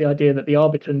predetermined. It's the idea that the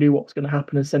Arbiter knew what was going to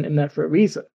happen and sent him there for a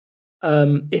reason.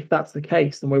 If that's the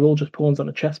case, then we're all just pawns on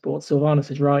a chessboard. Sylvanas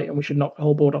is right, and we should knock the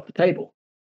whole board off the table.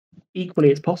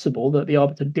 Equally, it's possible that the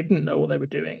Arbiter didn't know what they were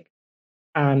doing,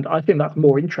 and I think that's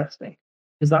more interesting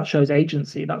because that shows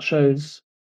agency. That shows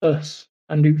us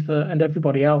and Uther and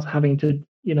everybody else having to,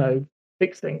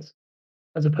 fix things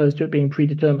as opposed to it being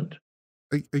predetermined.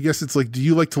 I guess it's like, do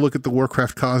you like to look at the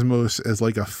Warcraft cosmos as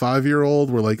like a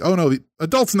 5-year-old? We're like, oh no, the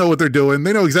adults know what they're doing.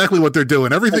 They know exactly what they're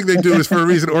doing. Everything they do is for a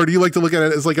reason. Or do you like to look at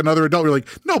it as like another adult? We're like,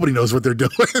 nobody knows what they're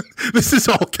doing. This is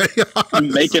all chaos.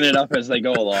 Making it up as they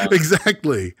go along.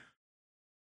 Exactly.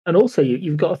 And also,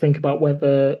 you've got to think about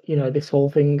whether, this whole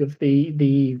thing of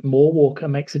the Moor Walker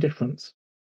makes a difference.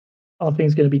 Are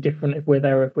things going to be different if we're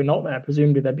there, if we're not there?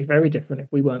 Presumably, they'd be very different if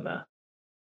we weren't there.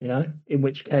 In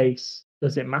which case,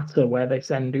 does it matter where they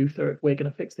send Uther if we're going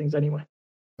to fix things anyway?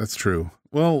 That's true.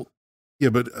 Well, yeah,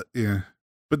 but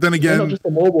then again, we're not just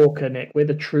the Moor Walker, Nick. We're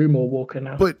the true Moor Walker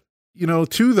now. But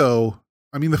too though.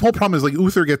 I mean, the whole problem is like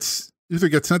Uther gets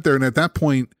sent there, and at that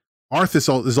point,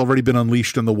 Arthas has already been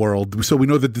unleashed in the world, so we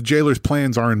know that the jailer's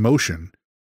plans are in motion,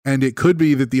 and it could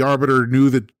be that the Arbiter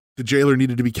knew that the jailer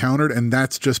needed to be countered, and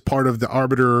that's just part of the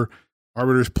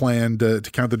Arbiter's plan to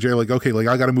count the jailer. Like, okay, like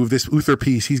I got to move this Uther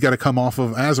piece. He's got to come off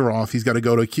of Azeroth. He's got to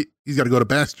go to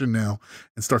Bastion now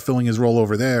and start filling his role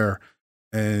over there.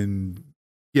 And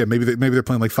yeah, maybe they're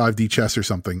playing like 5D chess or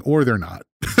something, or they're not.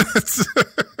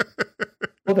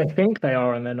 Well, they think they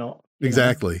are, and they're not.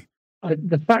 Exactly.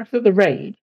 The fact that the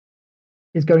raid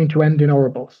is going to end in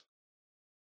Oribos,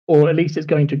 or at least it's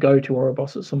going to go to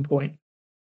Oribos at some point,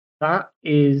 that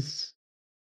is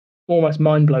almost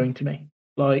mind-blowing to me.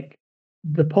 Like,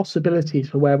 the possibilities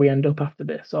for where we end up after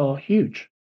this are huge.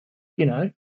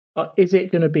 Is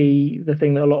it going to be the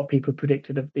thing that a lot of people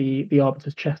predicted of the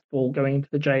Arbiter's chest ball going into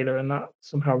the jailer and that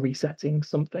somehow resetting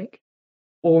something?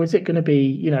 Or is it going to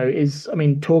be,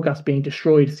 Torghast being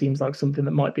destroyed seems like something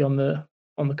that might be on the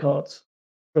cards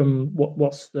from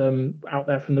what's out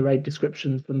there from the raid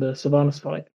descriptions from the Sylvanas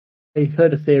fight. I've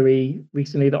heard a theory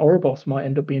recently that Oribos might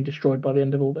end up being destroyed by the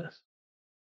end of all this,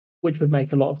 which would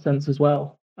make a lot of sense as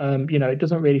well. It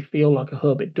doesn't really feel like a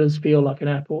hub. It does feel like an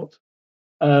airport.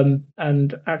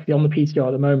 And actually on the PTR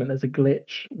at the moment, there's a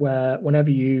glitch where whenever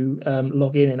you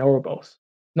log in Oribos,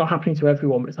 not happening to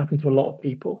everyone, but it's happening to a lot of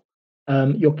people,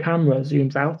 your camera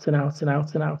zooms out and out and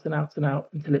out and out and out and out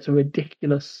until it's a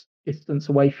ridiculous distance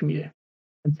away from you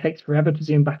and takes forever to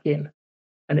zoom back in.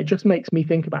 And it just makes me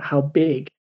think about how big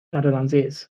Shadowlands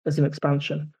is as an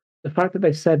expansion. The fact that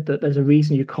they've said that there's a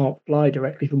reason you can't fly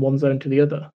directly from one zone to the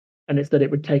other, and it's that it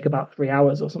would take about 3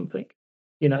 hours or something.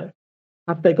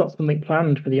 Have they got something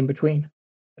planned for the in-between?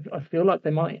 I feel like they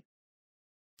might.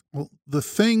 Well, the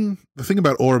thing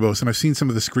about Oribos, and I've seen some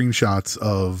of the screenshots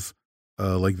of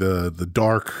like the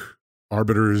dark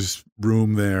Arbiter's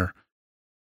room there.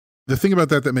 The thing about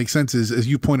that makes sense is, as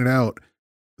you pointed out,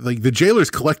 like the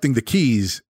jailer's collecting the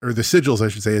keys, or the sigils, I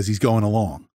should say, as he's going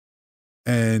along.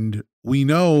 And we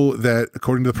know that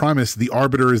according to the Primus, the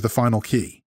Arbiter is the final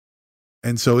key.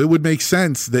 And so it would make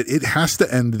sense that it has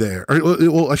to end there.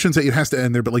 Well, I shouldn't say it has to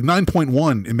end there, but like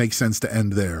 9.1, it makes sense to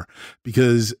end there.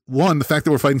 Because one, the fact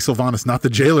that we're fighting Sylvanas, not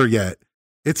the jailer yet,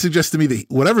 it suggests to me that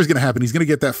whatever's going to happen, he's going to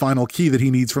get that final key that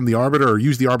he needs from the Arbiter, or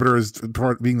use the Arbiter as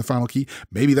part of being the final key.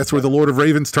 Maybe that's where the Lord of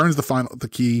Ravens turns the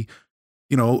key.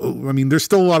 There's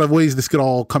still a lot of ways this could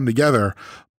all come together,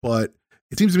 but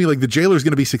it seems to me like the jailer is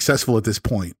going to be successful at this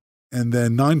point. And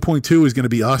then 9.2 is going to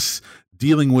be us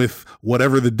dealing with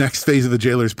whatever the next phase of the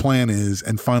jailer's plan is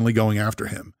and finally going after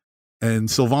him. And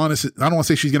Sylvanas, I don't want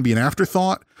to say she's going to be an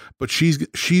afterthought, but she's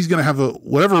going to have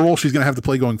whatever role she's going to have to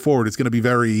play going forward. It's going to be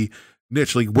very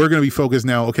niche. Like, we're going to be focused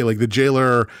now. Okay. Like, the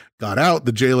jailer got out,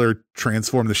 the jailer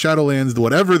transformed the Shadowlands,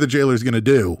 whatever the jailer is going to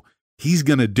do, he's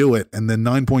going to do it. And then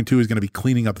 9.2 is going to be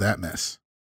cleaning up that mess.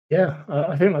 Yeah.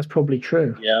 I think that's probably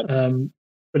true. Yeah.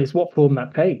 But it's what form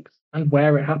that takes and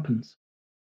where it happens.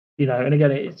 And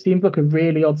again, it seems like a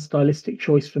really odd stylistic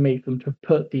choice for me for them to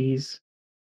put these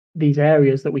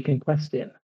areas that we can quest in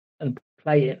and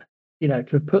play in,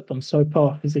 to have put them so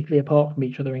far physically apart from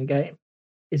each other in game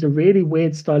is a really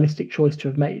weird stylistic choice to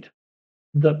have made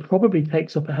that probably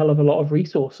takes up a hell of a lot of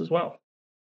resource as well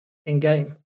in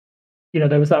game.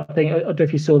 There was that thing, I don't know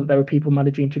if you saw that there were people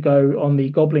managing to go on the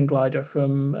Goblin glider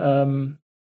from, I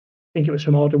think it was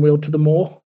from Ardenweald to the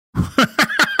Moor.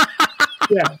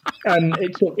 Yeah, and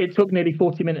it took nearly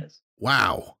 40 minutes.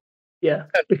 Wow. Yeah,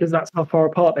 because that's how far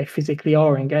apart they physically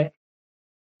are in game.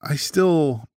 I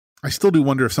still do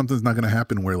wonder if something's not going to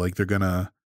happen where like they're going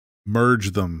to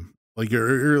merge them, like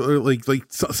or like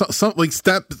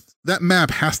that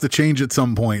map has to change at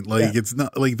some point. Like, It's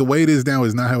not like the way it is now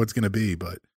is not how it's going to be.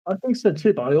 But I think so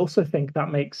too. But I also think that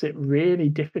makes it really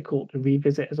difficult to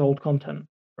revisit as old content,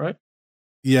 right?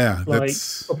 Yeah, like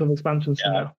that's a couple of expansions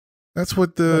from now. That's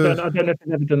what I don't know if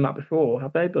they've ever done that before,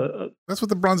 have they? But that's what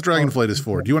the Bronze Dragonflight is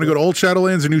for. Do you want to go to old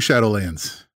Shadowlands or new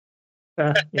Shadowlands?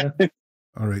 Yeah.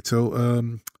 All right. So,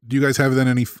 do you guys have then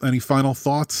any final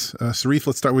thoughts? Sirithe,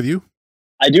 let's start with you.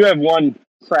 I do have one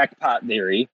crackpot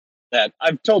theory that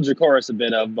I've told Dracoris a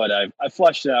bit of, but I've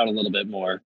fleshed it out a little bit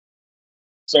more.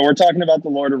 So we're talking about the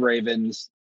Lord of Ravens.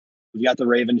 We've got the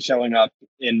Raven showing up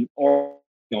in or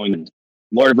going.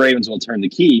 Lord of Ravens will turn the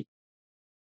key.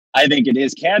 I think it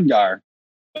is Khadgar,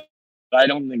 but I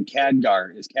don't think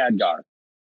Khadgar is Khadgar.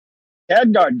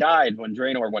 Khadgar died when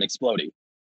Draenor went exploding,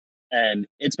 and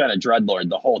it's been a Dreadlord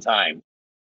the whole time.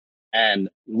 And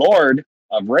Lord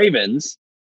of Ravens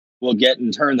will get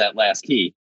and turn that last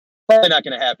key. Probably not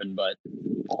going to happen, but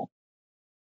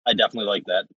I definitely like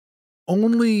that.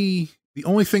 The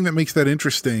only thing that makes that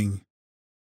interesting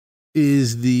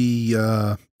is the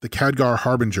Khadgar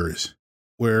Harbingers,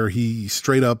 where he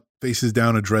straight up faces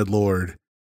down a Dreadlord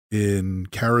in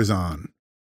Karazhan.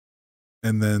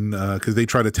 And then, because they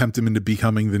try to tempt him into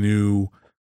becoming the new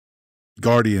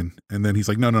Guardian. And then he's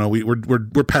like, no,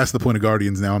 we're past the point of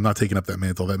Guardians now. I'm not taking up that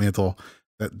mantle. That mantle,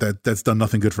 that's done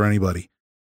nothing good for anybody.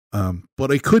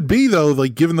 But it could be, though,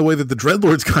 like, given the way that the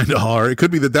Dreadlords kind of are, it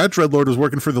could be that Dreadlord was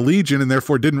working for the Legion and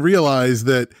therefore didn't realize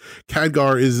that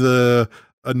Khadgar is a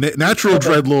natural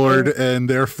Dreadlord, and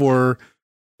therefore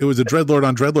it was a Dreadlord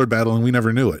on Dreadlord battle, and we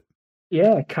never knew it.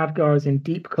 Yeah, Khadgar is in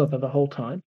deep cover the whole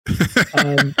time.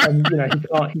 And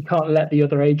he can't let the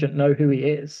other agent know who he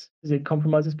is because it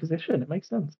compromises position. It makes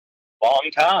sense.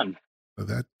 Long con.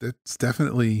 That's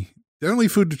definitely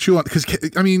food to chew on, because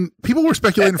I mean, people were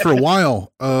speculating for a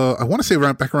while. I want to say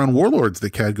back around Warlords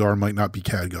that Khadgar might not be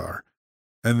Khadgar,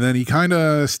 and then he kind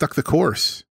of stuck the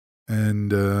course.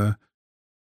 And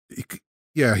he could.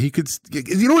 You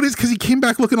know what it is? Because he came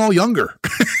back looking all younger.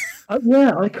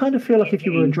 I kind of feel like if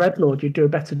you were a Dreadlord, you'd do a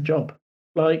better job.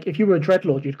 Like, if you were a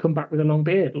Dreadlord, you'd come back with a long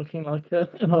beard, looking like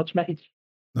an archmage.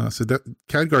 No, so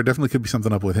Khadgar definitely could be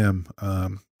something up with him.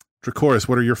 Dracoris,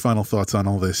 what are your final thoughts on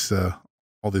all this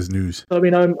news? I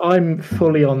mean, I'm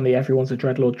fully on the everyone's a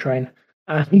Dreadlord train,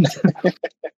 and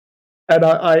and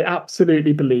I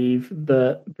absolutely believe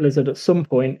that Blizzard at some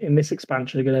point in this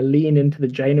expansion are going to lean into the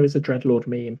Jaina is a Dreadlord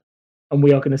meme, and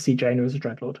we are going to see Jaina as a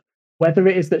Dreadlord. Whether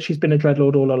it is that she's been a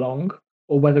Dreadlord all along,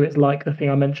 or whether it's like the thing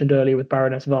I mentioned earlier with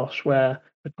Baroness Vosh, where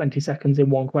for 20 seconds in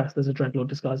one quest there's a Dreadlord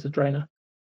disguised as Draenor.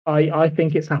 I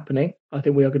think it's happening. I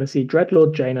think we are going to see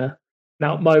Dreadlord Jaina.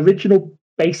 Now, my original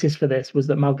basis for this was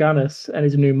that Mal'Ganis and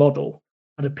his new model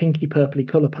had a pinky purpley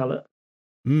color palette,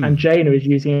 and Jaina is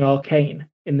using Arcane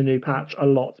in the new patch a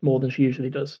lot more than she usually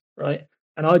does, right?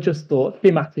 And I just thought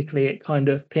thematically it kind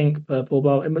of pink, purple,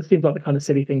 well, it seems like the kind of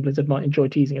silly thing Blizzard might enjoy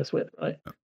teasing us with, right?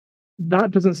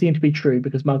 That doesn't seem to be true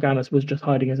because Mal'Ganis was just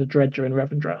hiding as a dredger in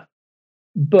Revendreth.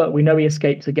 But we know he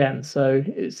escaped again, so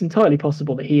it's entirely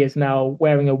possible that he is now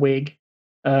wearing a wig,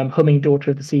 humming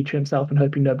Daughter of the Sea to himself and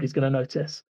hoping nobody's going to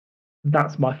notice.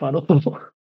 That's my final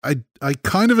thought. I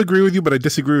kind of agree with you, but I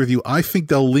disagree with you. I think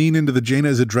they'll lean into the Jaina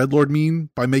as a Dreadlord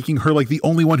meme by making her like the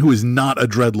only one who is not a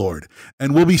Dreadlord,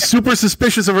 and we'll be super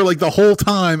suspicious of her like the whole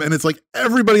time. And it's like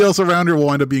everybody else around her will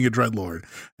wind up being a Dreadlord,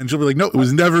 and she'll be like, "No, it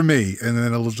was never me." And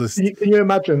then it'll just. Can you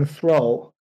imagine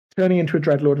Thrall turning into a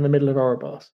Dreadlord in the middle of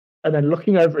Ouroboros, and then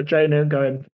looking over at Jaina and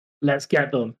going, "Let's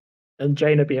get them," and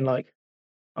Jaina being like,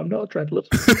 "I'm not a Dreadlord."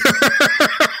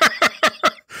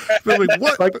 Like,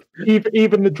 what? Like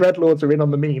even the Dreadlords are in on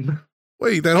the meme.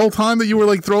 Wait, that whole time that you were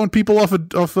like throwing people off of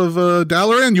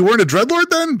Dalaran, you weren't a Dreadlord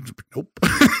then? Nope.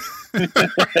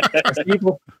 Just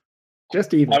evil.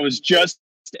 Just evil. I was just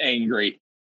angry.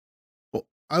 Well,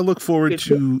 I look forward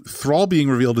to Thrall being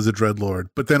revealed as a Dreadlord,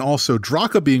 but then also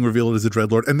Draka being revealed as a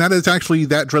Dreadlord, and that is actually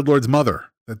that Dreadlord's mother.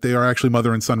 That they are actually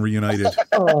mother and son reunited.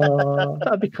 Oh,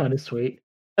 that'd be kind of sweet.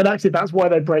 And actually, that's why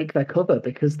they break their cover,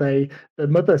 because the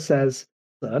mother says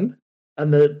son,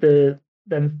 and then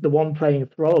the one playing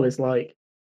Thrall is like,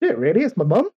 "It really is my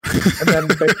mum," and then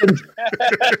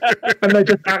they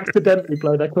just accidentally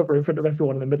blow their cover in front of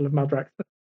everyone in the middle of Madrak.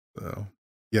 So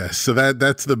yes, so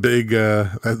that's the big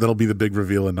that'll be the big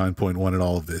reveal in 9.1 in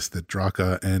all of this, that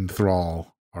Draka and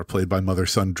Thrall are played by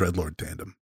mother-son Dreadlord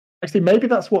tandem. Actually, maybe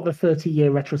that's what the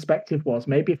 30-year retrospective was.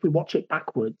 Maybe if we watch it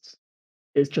backwards,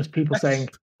 it's just people saying,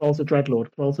 Thrall's a Dreadlord,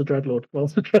 Thrall's a Dreadlord,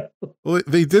 Thrall's a Dreadlord. Well,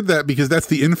 they did that because that's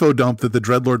the info dump that the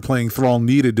Dreadlord playing Thrall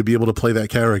needed to be able to play that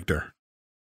character.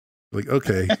 Like,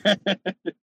 okay,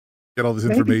 get all this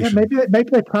information.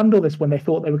 Maybe they planned all this when they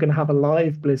thought they were going to have a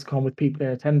live BlizzCon with people in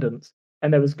attendance,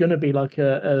 and there was going to be like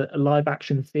a live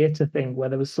action theatre thing where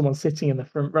there was someone sitting in the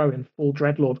front row in full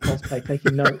Dreadlord cosplay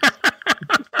taking notes.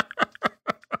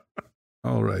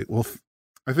 All right, well,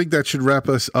 I think that should wrap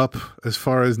us up as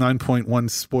far as 9.1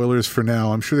 spoilers for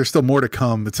now. I'm sure there's still more to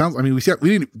come. It sounds, I mean, we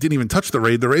didn't even touch the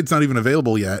raid. The raid's not even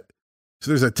available yet. So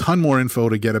there's a ton more info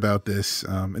to get about this.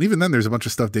 And even then, there's a bunch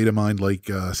of stuff data mined, like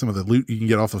some of the loot you can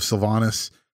get off of Sylvanas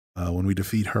when we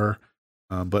defeat her.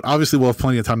 But obviously, we'll have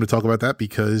plenty of time to talk about that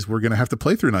because we're going to have to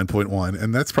play through 9.1,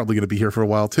 and that's probably going to be here for a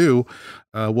while too.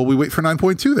 Will we wait for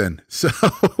 9.2 then? So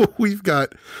we've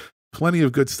got plenty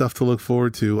of good stuff to look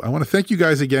forward to. I want to thank you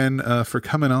guys again for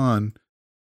coming on.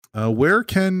 Where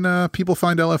can people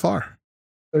find LFR?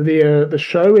 The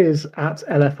show is at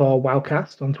LFR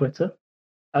Wowcast on Twitter.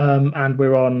 And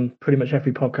we're on pretty much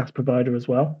every podcast provider as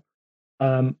well.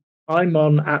 I'm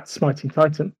on at Smiting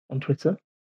Titan on Twitter,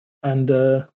 and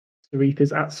Sirithe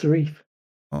is at Sirithe.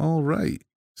 All right.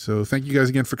 So thank you guys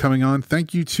again for coming on.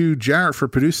 Thank you to Jarrett for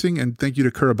producing, and thank you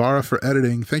to Kurabara for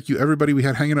editing. Thank you everybody we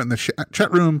had hanging out in the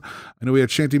chat room. I know we had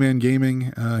Shantyman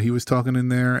Gaming. He was talking in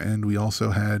there, and we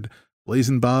also had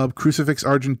Blazing Bob, Crucifix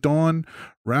Argent Dawn,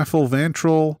 Raffle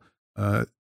Vantrol,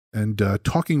 and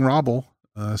Talking Robble.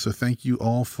 So thank you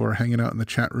all for hanging out in the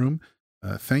chat room.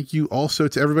 Thank you also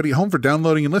to everybody at home for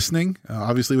downloading and listening.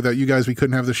 Obviously, without you guys, we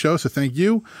couldn't have the show, so thank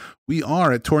you. We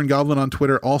are at Tauren Goblin on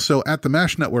Twitter, also at the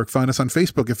MASH Network. Find us on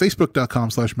Facebook at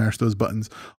facebook.com/mashthosebuttons.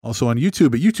 Also on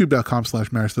YouTube at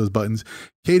youtube.com/mashthosebuttons.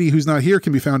 Katie, who's not here,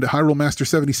 can be found at Hyrule Master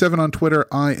 77 on Twitter.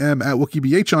 I am at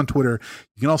WookieBH on Twitter.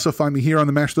 You can also find me here on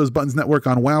the Mash Those Buttons Network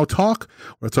on WoW Talk,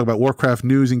 where I talk about Warcraft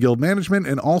news and guild management,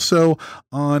 and also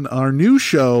on our new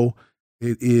show.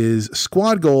 It is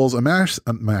Squad Goals, a Mass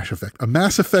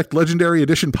Effect Legendary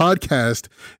Edition podcast.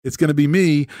 It's going to be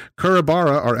me,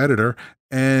 Kurabara, our editor,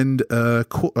 and not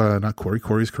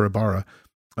Corey's Kurabara,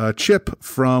 Chip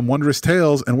from Wondrous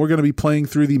Tales, and we're going to be playing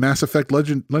through the Mass Effect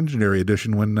Legendary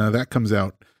Edition when that comes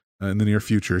out in the near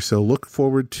future. So look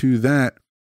forward to that.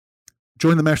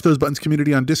 Join the Mash Those Buttons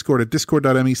community on Discord at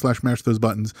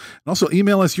discord.me/mashthosebuttons. And also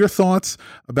email us your thoughts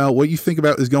about what you think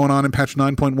about is going on in patch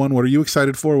 9.1. What are you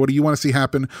excited for? What do you want to see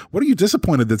happen? What are you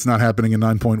disappointed that's not happening in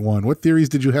 9.1? What theories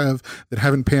did you have that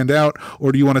haven't panned out?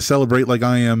 Or do you want to celebrate like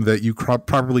I am that you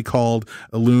properly called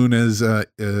Elune as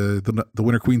the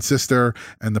Winter Queen's sister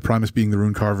and the Primus being the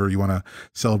Rune Carver? You want to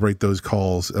celebrate those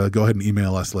calls? Go ahead and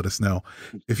email us. Let us know.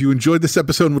 If you enjoyed this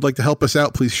episode and would like to help us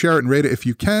out, please share it and rate it if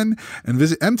you can. And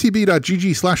visit mtb.gg/support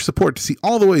to see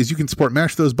all the ways you can support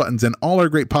Mash Those Buttons and all our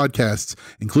great podcasts,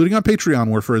 including on Patreon,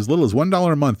 where for as little as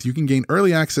 $1 a month, you can gain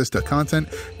early access to content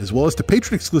as well as to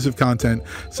patron-exclusive content,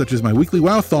 such as my weekly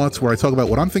WoW Thoughts, where I talk about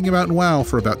what I'm thinking about in WoW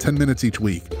for about 10 minutes each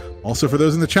week. Also, for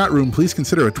those in the chat room, please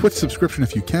consider a Twitch subscription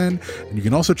if you can, and you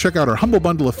can also check out our Humble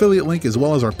Bundle affiliate link as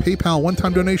well as our PayPal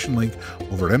one-time donation link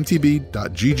over at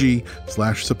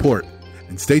mtb.gg/support.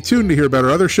 And stay tuned to hear about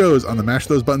our other shows on the Mash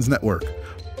Those Buttons network.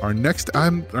 Our next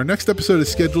episode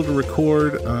is scheduled to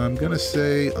record, I'm going to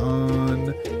say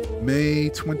on May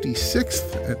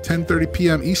 26th at 10:30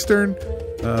 p.m. Eastern.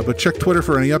 But check Twitter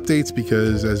for any updates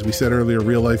because, as we said earlier,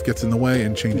 real life gets in the way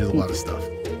and changes a lot of stuff.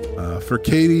 For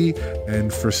Katie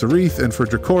and for Sirithe and for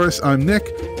Dracoris, I'm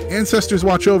Nick. Ancestors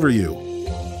watch over you.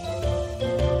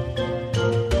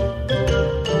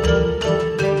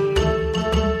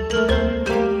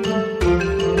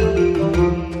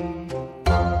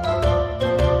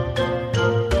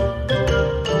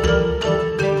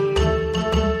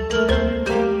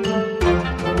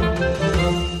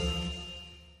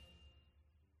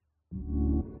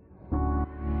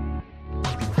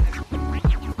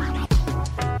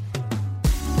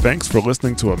 Thanks for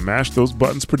listening to a Mash Those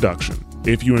Buttons production.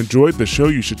 If you enjoyed the show,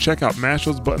 you should check out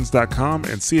mashthosebuttons.com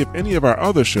and see if any of our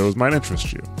other shows might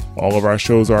interest you. All of our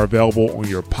shows are available on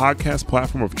your podcast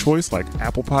platform of choice like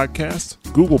Apple Podcasts,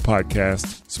 Google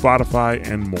Podcasts, Spotify,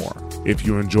 and more. If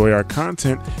you enjoy our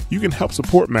content, you can help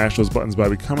support Mash Those Buttons by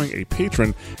becoming a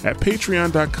patron at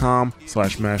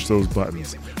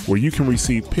patreon.com/mashthosebuttons, where you can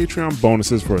receive Patreon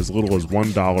bonuses for as little as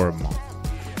 $1 a month.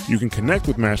 You can connect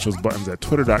with Mash Those Buttons at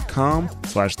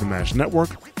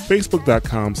twitter.com/themashnetwork,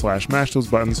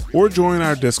 facebook.com/mashthosebuttons, or join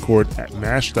our Discord at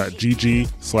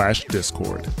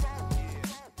mash.gg/discord.